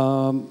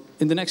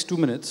 In the next 2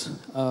 minutes,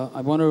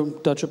 I want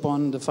to touch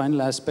upon the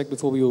final aspect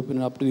before we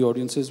open it up to the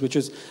audiences, which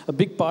is a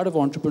big part of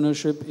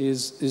entrepreneurship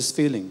is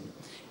failing.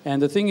 And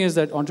the thing is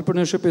that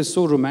entrepreneurship is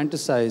so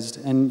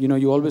romanticized, and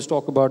you always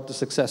talk about the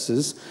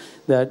successes,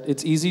 that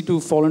it's easy to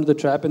fall into the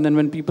trap. And then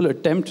when people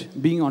attempt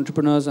being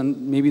entrepreneurs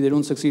and maybe they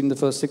don't succeed in the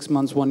first 6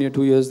 months, 1 year,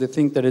 2 years, they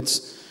think that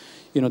it's,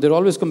 they're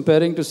always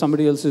comparing to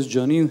somebody else's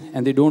journey,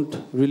 and they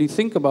don't really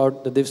think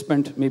about that they've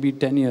spent maybe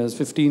 10 years,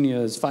 15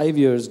 years, 5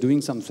 years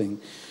doing something.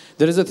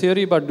 There is a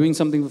theory about doing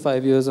something for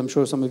 5 years. I'm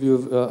sure some of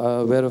you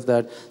are aware of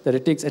that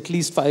it takes at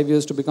least 5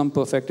 years to become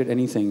perfect at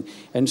anything.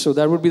 And so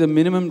that would be the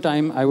minimum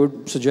time I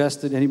would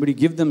suggest that anybody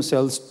give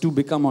themselves to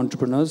become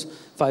entrepreneurs.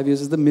 5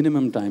 years is the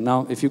minimum time.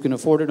 Now, if you can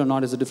afford it or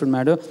not is a different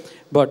matter.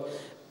 But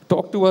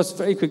talk to us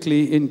very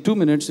quickly in 2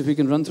 minutes, if we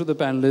can run through the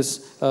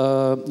panelists,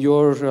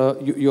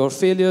 your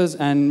failures,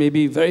 and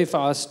maybe very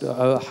fast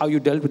how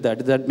you dealt with that.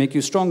 Did that make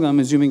you stronger? I'm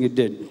assuming it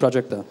did.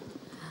 Prajakta.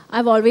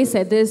 I've always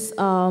said this,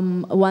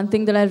 one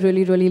thing that I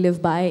really, really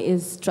live by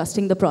is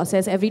trusting the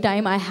process. Every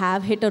time I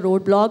have hit a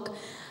roadblock,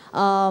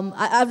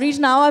 I've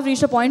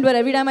reached a point where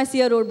every time I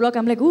see a roadblock,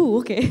 I'm like, ooh,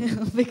 okay.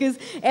 Because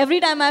every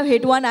time I've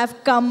hit one,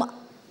 I've come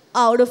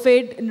out of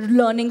it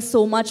learning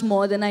so much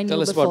more than I knew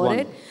Tell us before about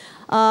it.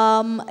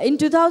 In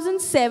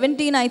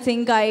 2017, I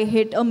think I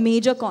hit a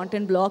major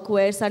content block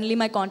where suddenly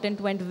my content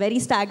went very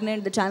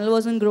stagnant. The channel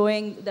wasn't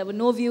growing. There were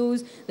no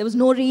views. There was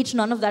no reach.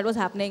 None of that was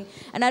happening.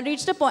 And I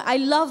reached a point. I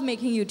love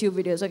making YouTube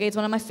videos. Okay, it's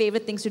one of my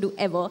favorite things to do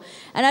ever.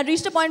 And I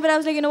reached a point where I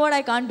was like, you know what?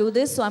 I can't do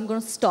this. So I'm going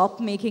to stop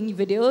making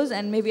videos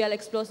and maybe I'll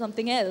explore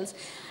something else.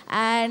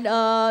 And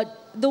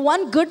the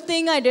one good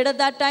thing I did at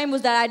that time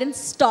was that I didn't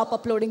stop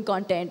uploading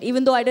content.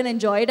 Even though I didn't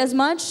enjoy it as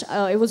much,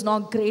 it was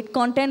not great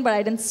content, but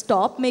I didn't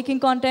stop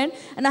making content.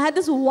 And I had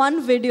this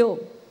one video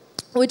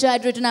which I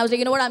had written. I was like,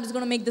 you know what, I'm just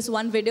going to make this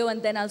one video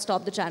and then I'll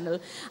stop the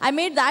channel. I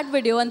made that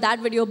video and that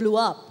video blew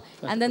up.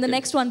 And then the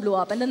next one blew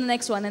up, and then the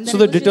next one. And then so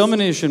the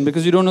determination,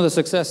 because you don't know the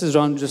success is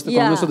around just the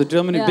corner. So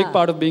the big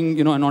part of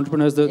being, an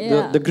entrepreneur is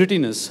the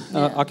grittiness.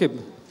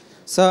 Akib.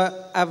 So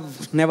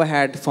I've never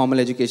had formal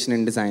education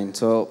in design.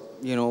 So,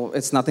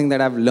 it's nothing that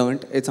I've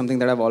learned. It's something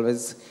that I've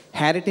always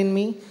had it in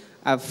me.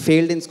 I've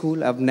failed in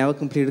school. I've never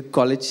completed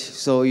college.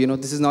 So,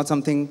 this is not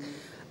something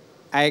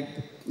I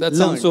That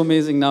sounds so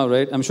amazing now,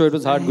 right? I'm sure it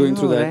was hard going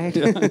through that.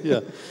 Right? Yeah.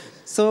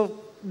 So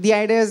the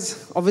idea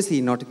is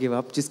obviously not to give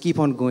up. Just keep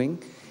on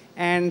going.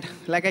 And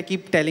like I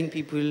keep telling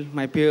people,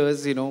 my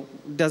peers, it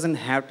doesn't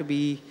have to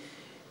be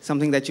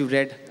something that you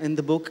read in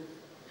the book.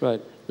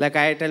 Right. Like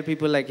I tell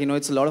people,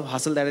 it's a lot of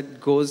hustle that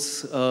it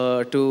goes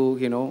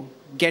to,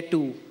 get to,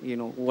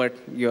 what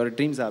your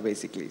dreams are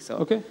basically. So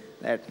okay.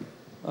 That.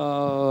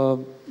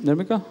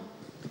 Nirmika?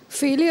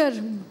 Failure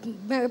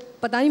मैं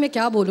पता नहीं मैं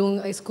क्या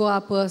बोलूँ इसको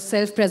आप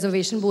self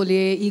preservation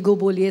बोलिए ego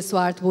बोलिए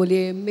स्वार्थ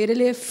बोलिए मेरे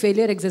लिए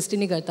फेलियर एग्जिस्ट ही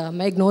नहीं करता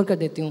मैं इग्नोर कर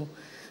देती हूँ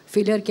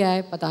फेलियर क्या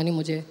है पता नहीं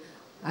मुझे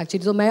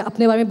एक्चुअली तो मैं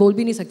अपने बारे में बोल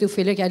भी नहीं सकती हूँ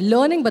फेलियर क्या है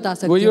लर्निंग बता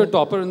सकती हूँ Were you a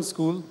topper in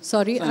school?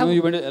 Sorry, I know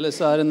you went to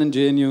LSR and then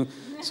JNU.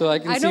 So I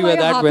can see where that went. I know why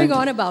you're hopping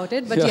on about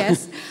it, but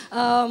yes.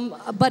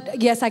 But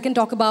yes, I can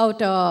talk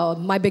about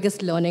my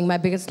biggest learning. My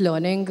biggest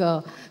learning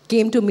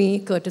came to me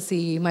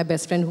courtesy my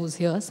best friend who's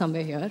here,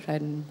 somewhere here.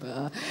 And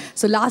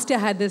so last year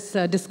I had this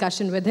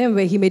discussion with him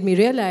where he made me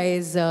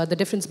realize the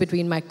difference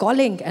between my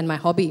calling and my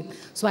hobby.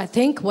 So I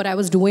think what I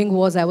was doing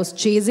was I was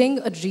chasing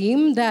a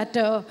dream that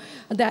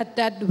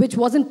which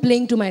wasn't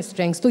playing to my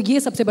strengths. So ये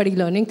सबसे बड़ी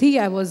learning थी.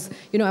 I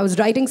was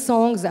writing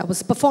songs, I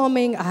was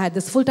performing, I had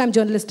this full-time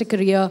journalistic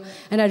career,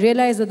 and I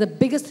realized realized that the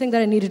biggest thing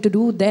that I needed to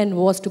do then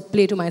was to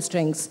play to my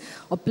strengths.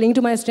 Or playing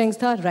to my strengths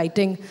tha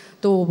writing.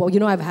 So, you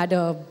know, I've had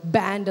a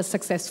band, a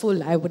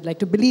successful, I would like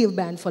to believe,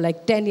 band for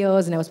like 10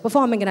 years, and I was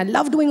performing, and I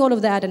loved doing all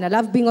of that, and I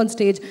loved being on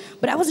stage,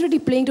 but I wasn't really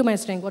playing to my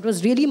strength. What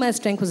was really my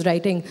strength was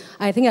writing.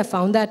 I think I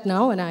found that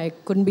now, and I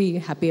couldn't be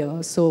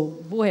happier. So,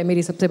 वो है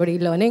मेरी सबसे बड़ी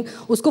learning.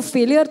 उसको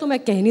failure तो मैं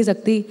कह नहीं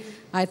सकती.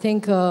 I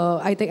think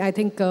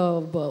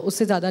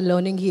उससे ज़्यादा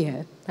learning ही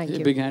है. Thank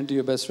you. Big hand to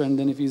your best friend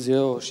then if he's here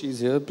or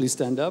she's here. Please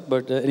stand up.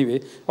 But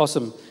anyway,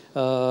 awesome.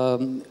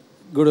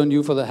 Good on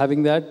you for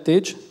having that.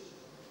 Tej?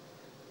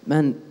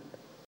 Man,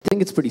 I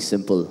think it's pretty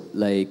simple.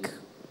 Like,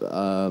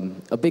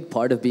 a big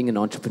part of being an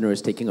entrepreneur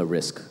is taking a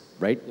risk,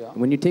 right? Yeah.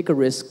 When you take a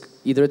risk,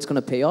 either it's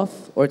going to pay off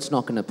or it's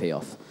not going to pay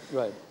off.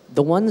 Right.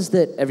 The ones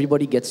that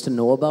everybody gets to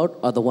know about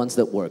are the ones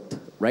that worked,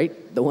 right?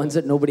 The ones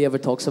that nobody ever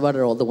talks about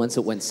are all the ones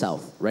that went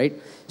south, right?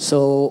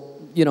 So,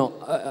 you know,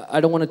 I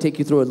don't want to take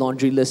you through a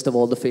laundry list of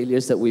all the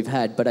failures that we've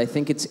had, but I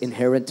think it's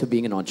inherent to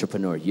being an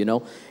entrepreneur, you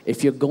know?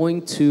 If you're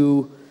going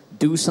to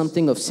do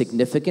something of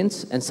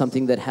significance and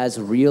something that has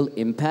real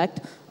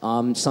impact,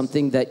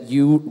 something that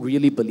you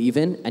really believe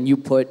in, and you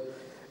put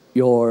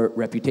your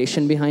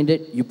reputation behind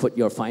it, you put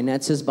your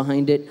finances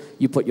behind it,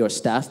 you put your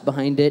staff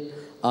behind it,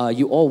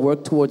 you all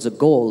work towards a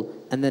goal,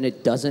 and then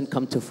it doesn't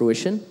come to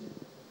fruition,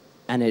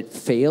 and it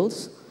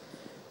fails,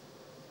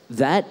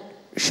 that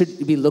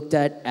should be looked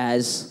at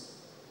as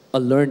a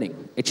learning.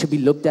 It should be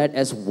looked at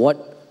as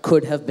what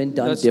could have been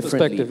done That's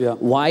differently. perspective, yeah.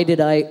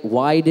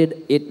 Why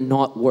did it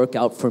not work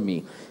out for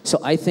me? So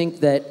I think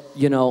that,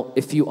 you know,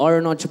 if you are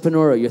an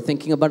entrepreneur or you're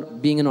thinking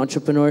about being an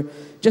entrepreneur,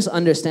 just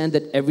understand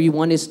that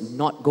everyone is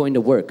not going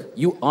to work.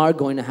 You are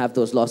going to have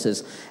those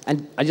losses.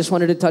 And I just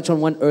wanted to touch on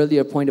one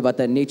earlier point about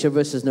that nature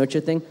versus nurture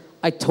thing.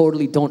 I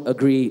totally don't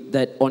agree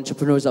that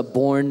entrepreneurs are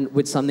born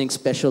with something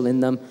special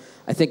in them.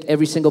 I think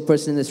every single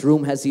person in this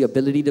room has the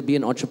ability to be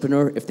an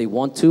entrepreneur if they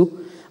want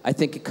to. I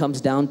think it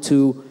comes down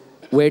to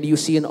where do you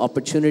see an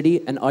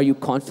opportunity, and are you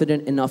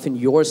confident enough in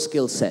your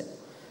skill set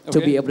to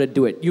be able to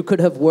do it? You could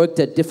have worked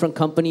at different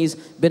companies,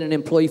 been an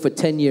employee for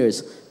 10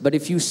 years, but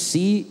if you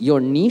see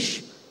your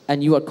niche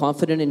and you are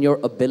confident in your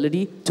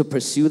ability to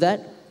pursue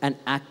that and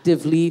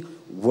actively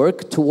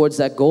work towards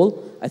that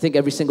goal, I think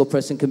every single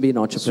person can be an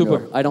entrepreneur.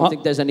 Super. I don't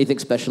think there's anything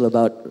special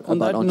about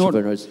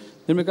entrepreneurs.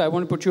 Nirmika, I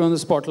want to put you on the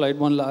spotlight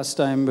one last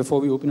time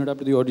before we open it up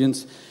to the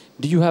audience.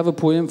 Do you have a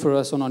poem for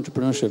us on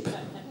entrepreneurship?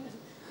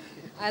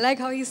 I like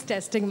how he's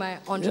testing my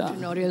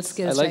entrepreneurial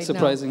skills right now. I like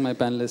surprising my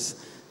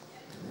panelists.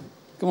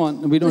 Come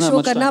on, we don't have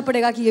much time. करना time.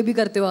 पड़ेगा कि ये भी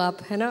करते हो आप,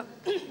 है ना?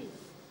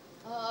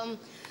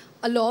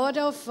 A lot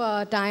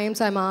of times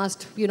I'm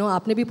asked, you know,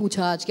 आपने भी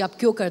पूछा आज कि आप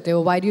क्यों करते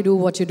हो? Why do you do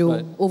what you do?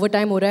 Right.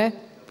 Overtime हो रहा है?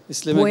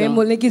 इसलिए मैं पोएम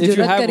बोलने की if you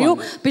जरूरत have करी हूँ.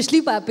 one.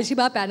 पिछली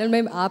बार पैनल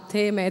में आप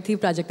थे, मैं थी,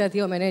 प्राजक्ता थी,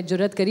 और मैंने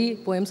जरूरत करी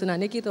पोएम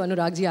सुनाने की, तो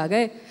अनुराग जी आ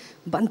गए,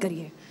 बंद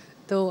करिए.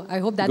 So I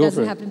hope that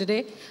doesn't happen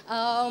today.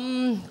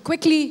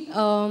 Quickly,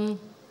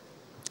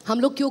 हम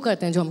लोग क्यों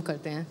करते हैं जो हम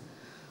करते हैं,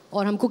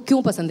 और हमको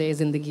क्यों पसंद है ये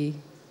ज़िंदगी?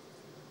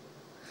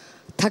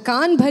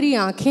 थकान भरी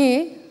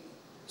आँखें,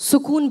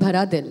 सुकून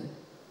भरा दिल.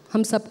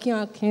 हम सबकी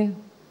आँखें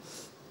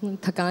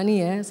थकान ही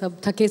है, सब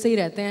थके से ही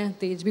रहते हैं.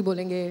 तेज भी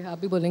बोलेंगे, आप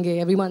भी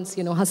बोलेंगे. Everyone's,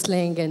 you know,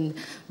 hustling and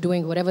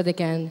doing whatever they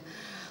can.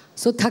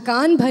 So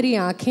थकान भरी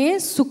आँखें,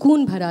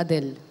 सुकून भरा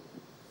दिल.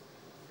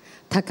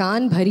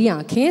 थकान भरी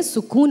आँखें,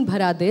 सुकून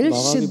भरा दिल,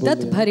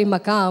 शिद्दत भरे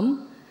मकाम,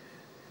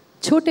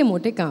 छोटे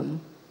मोटे काम.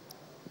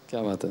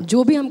 क्या बात है?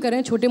 जो भी हम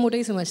करें छोटे मोटे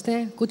ही समझते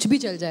हैं, कुछ भी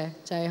चल जाए,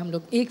 चाहे हम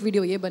लोग एक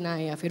वीडियो ये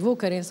बनाएं या फिर वो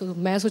करें. तो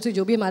मैं सोचती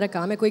जो भी हमारा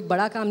काम है, कोई एक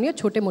बड़ा काम नहीं है,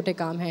 छोटे मोटे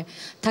काम है.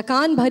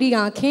 थकान भरी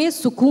आंखें,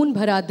 सुकून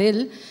भरा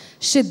दिल,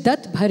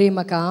 शिद्दत भरे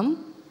मकाम,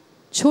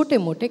 छोटे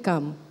मोटे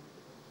काम.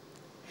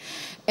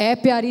 ऐ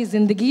प्यारी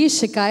जिंदगी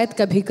शिकायत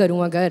कभी करूं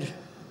अगर,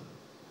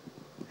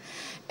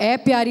 ऐ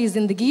प्यारी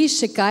जिंदगी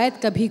शिकायत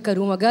कभी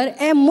करूं अगर,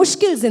 ऐ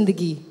मुश्किल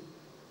जिंदगी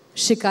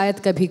शिकायत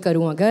कभी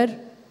करूं अगर,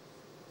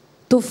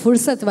 तो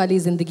फुर्सत वाली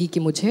जिंदगी की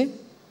मुझे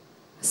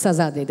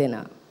सजा दे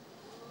देना.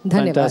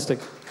 धन्यवाद. Fantastic.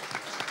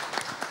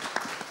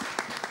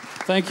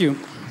 Thank you.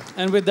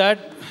 And with that,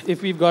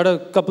 if we've got a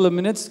couple of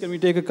minutes, can we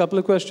take a couple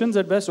of questions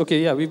at best?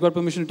 Okay, yeah, we've got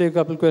permission to take a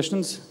couple of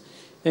questions.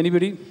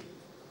 Anybody?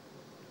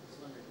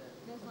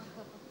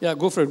 Yeah,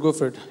 go for it, go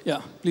for it. Yeah,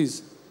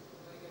 please.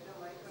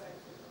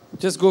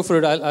 Just go for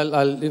it.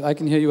 If I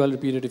can hear you, I'll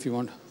repeat it if you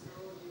want.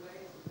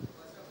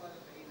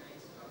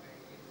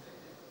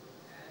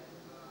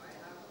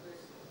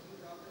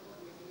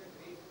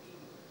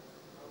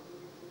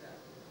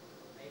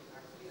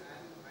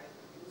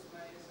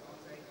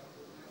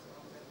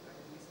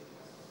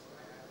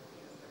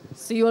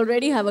 So you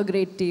already have a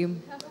great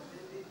team.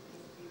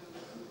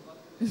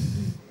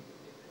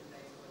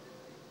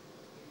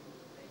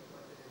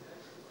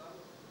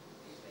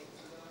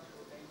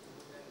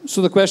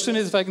 So the question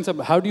is, if I can say,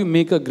 how do you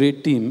make a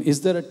great team?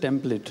 Is there a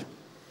template?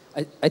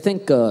 I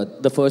think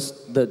the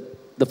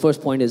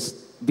first point is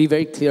be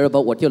very clear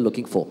about what you're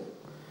looking for.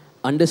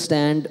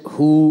 Understand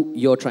who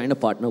you're trying to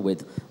partner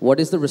with. What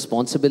is the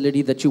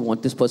responsibility that you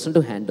want this person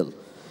to handle?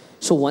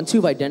 So once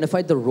you've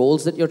identified the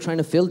roles that you're trying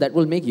to fill, that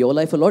will make your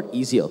life a lot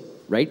easier.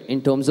 right?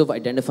 In terms of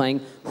identifying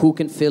who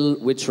can fill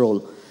which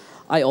role.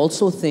 I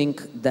also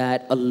think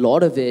that a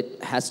lot of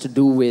it has to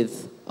do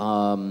with,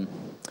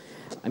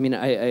 I mean,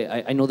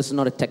 I know this is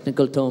not a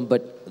technical term,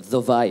 but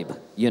the vibe,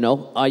 you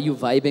know? Are you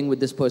vibing with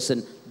this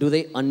person? Do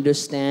they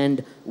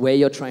understand where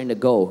you're trying to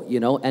go, you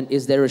know? And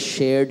is there a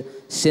shared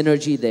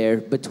synergy there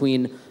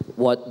between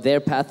what their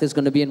path is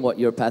going to be and what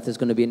your path is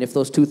going to be? And if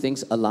those two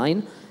things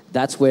align,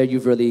 that's where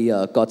you've really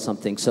got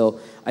something. So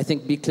I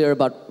think be clear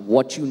about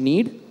what you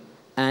need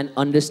and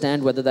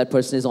understand whether that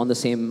person is on the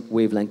same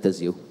wavelength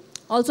as you.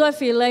 Also, I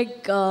feel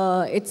like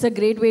it's a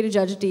great way to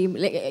judge a team.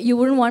 Like, you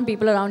wouldn't want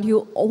people around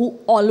you who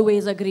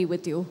always agree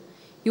with you.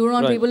 You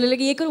wouldn't want people like,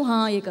 ye karu,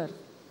 haan, ye kar.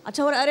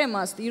 Acha, or are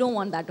mast. You don't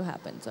want that to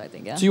happen. So I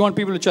think, yeah. So you want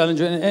people to challenge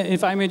you. And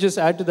if I may just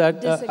add to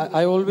that,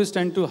 I always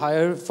tend to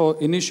hire for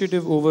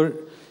initiative over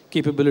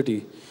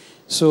capability.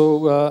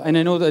 So, and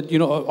I know that, you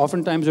know,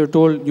 oftentimes you're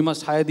told you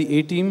must hire the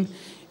A-team.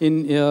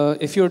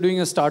 If you're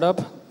doing a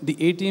startup, the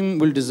A-team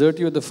will desert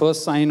you at the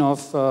first sign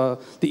of,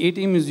 the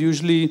A-team is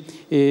usually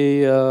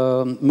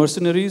a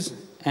mercenaries,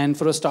 and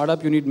for a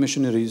startup you need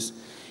missionaries.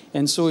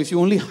 And so if you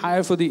only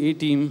hire for the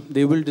A-team,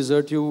 they will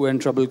desert you when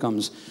trouble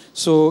comes.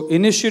 So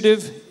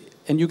initiative,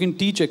 and you can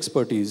teach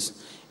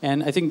expertise.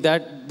 And I think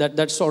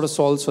that sort of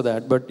solves for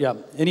that. But yeah,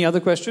 any other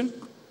question?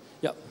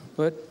 Yeah,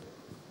 go ahead.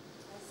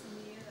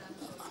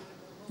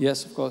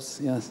 Yes, of course,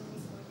 yes.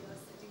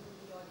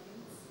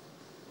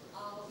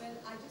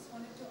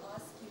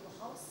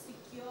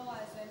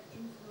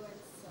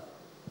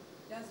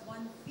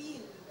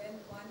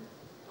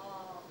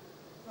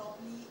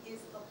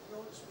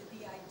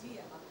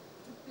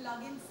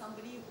 Plug in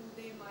somebody who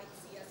they might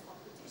see as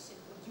competition.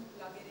 Would you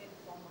plug it in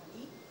for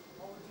money,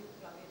 or would you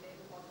plug it in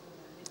for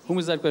humanity? Whom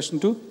is that question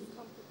to?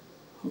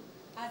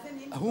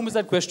 Whom is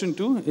that question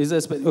to?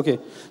 Okay.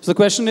 So the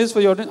question is for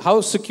your audience,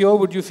 how secure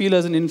would you feel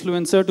as an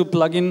influencer to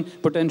plug in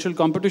potential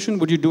competition?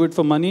 Would you do it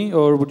for money,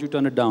 or would you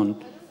turn it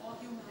down?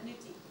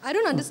 I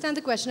don't understand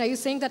the question. Are you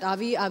saying that are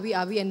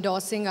we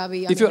endorsing,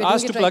 If you're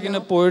asked to plug in a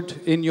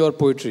poet in your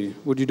poetry,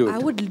 would you do it? I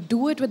would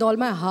do it with all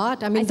my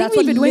heart. I mean, I that's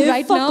think what we're doing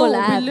right now.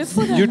 collabs. We live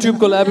for that. YouTube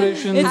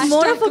collaborations. It's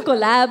more of a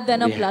collab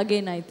than a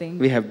plug-in, I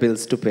think. We have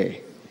bills to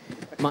pay.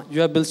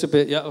 You have bills to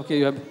pay. Yeah, okay.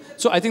 You have.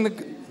 So I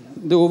think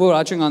the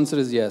overarching answer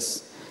is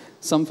yes.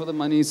 Some for the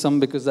money,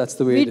 some because that's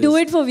the way it is. We do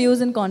it for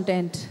views and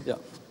content. Yeah.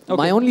 Okay.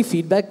 My only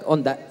feedback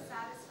on that.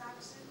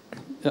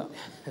 Yeah.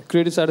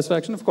 Creative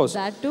satisfaction, of course.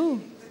 That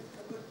too.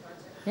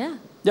 Yeah.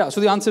 Yeah,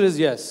 so the answer is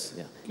yes.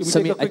 Yeah.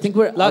 Samir, I think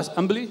we're... Last,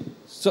 Ambali?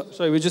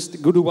 Sorry, we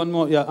just go do one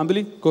more. Yeah,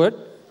 Ambali, go ahead.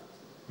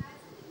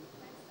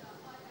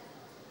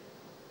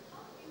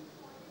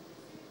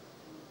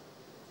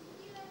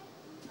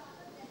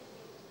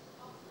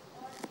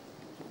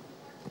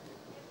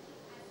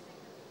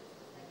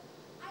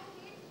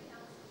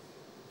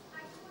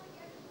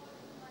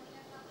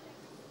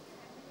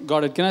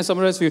 Got it. Can I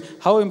summarize for you?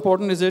 How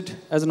important is it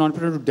as an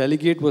entrepreneur to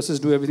delegate versus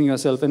do everything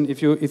yourself? And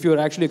if you're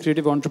actually a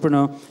creative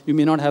entrepreneur, you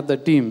may not have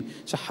that team.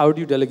 So how do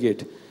you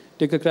delegate?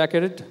 Take a crack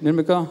at it,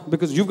 Nirmika?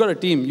 Because you've got a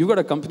team. You've got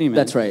a company, man.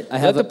 That's right.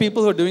 Let the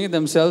people who are doing it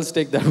themselves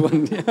take that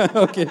one. Yeah,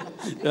 okay.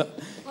 Yeah.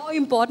 How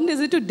important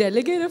is it to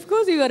delegate? Of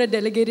course you got to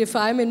delegate. If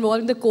I'm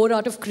involved in the core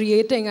art of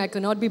creating, I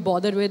cannot be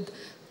bothered with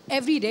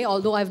every day,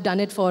 although I've done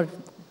it for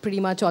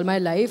pretty much all my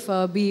life,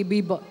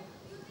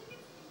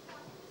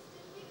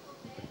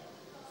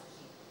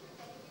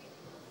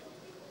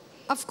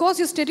 Of course,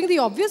 you're stating the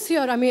obvious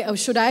here. I mean,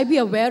 should I be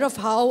aware of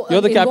how you're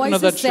the captain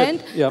of that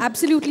sent? ship. Yeah.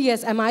 Absolutely,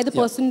 yes. Am I the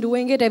person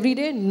doing it every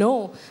day?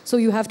 No. So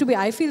you have to be,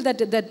 I feel that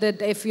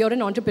if you're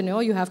an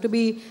entrepreneur, you have to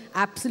be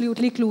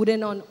absolutely clued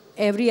in on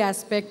every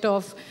aspect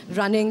of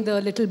running the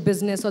little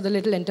business or the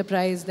little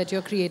enterprise that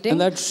you're creating. And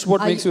that's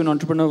what makes you an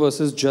entrepreneur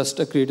versus just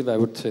a creative, I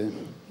would say.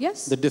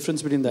 Yes. The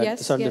difference between that.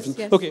 Yes, difference.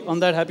 yes. Okay, on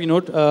that happy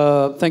note,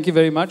 thank you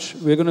very much.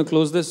 We're going to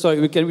close this.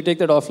 Sorry, can we take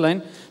that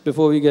offline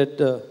before we get...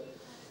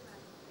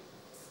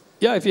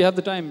 Yeah, if you have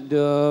the time.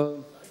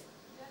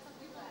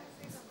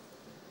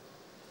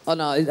 Oh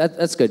no,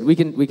 that's good. We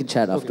can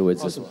chat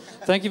afterwards as well.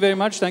 Thank you very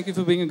much. Thank you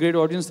for being a great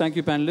audience. Thank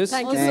you, panelists.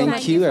 Thank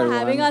you for everyone.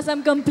 having us.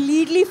 I'm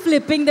completely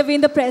flipping the way in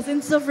the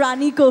presence of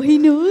Rani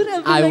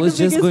Kohinoor. I was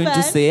just going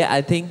to say,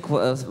 I think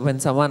when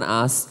someone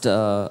asked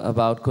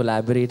about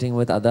collaborating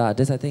with other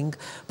artists, I think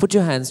put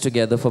your hands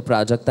together for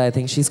Prajakta. I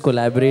think she's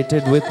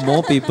collaborated with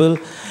more people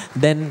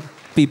than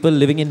people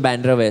living in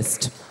Bandra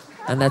West.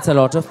 And that's a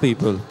lot of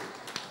people.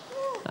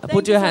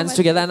 Put your hands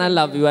together, and I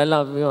love you. I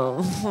love you.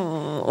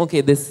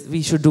 Okay, this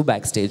we should do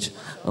backstage.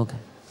 Okay.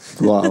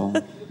 Wow.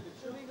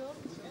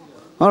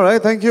 All right,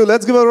 thank you.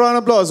 Let's give a round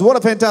of applause. What a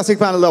fantastic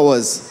panel that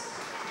was.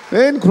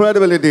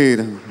 Incredible indeed.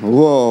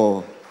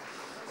 Whoa.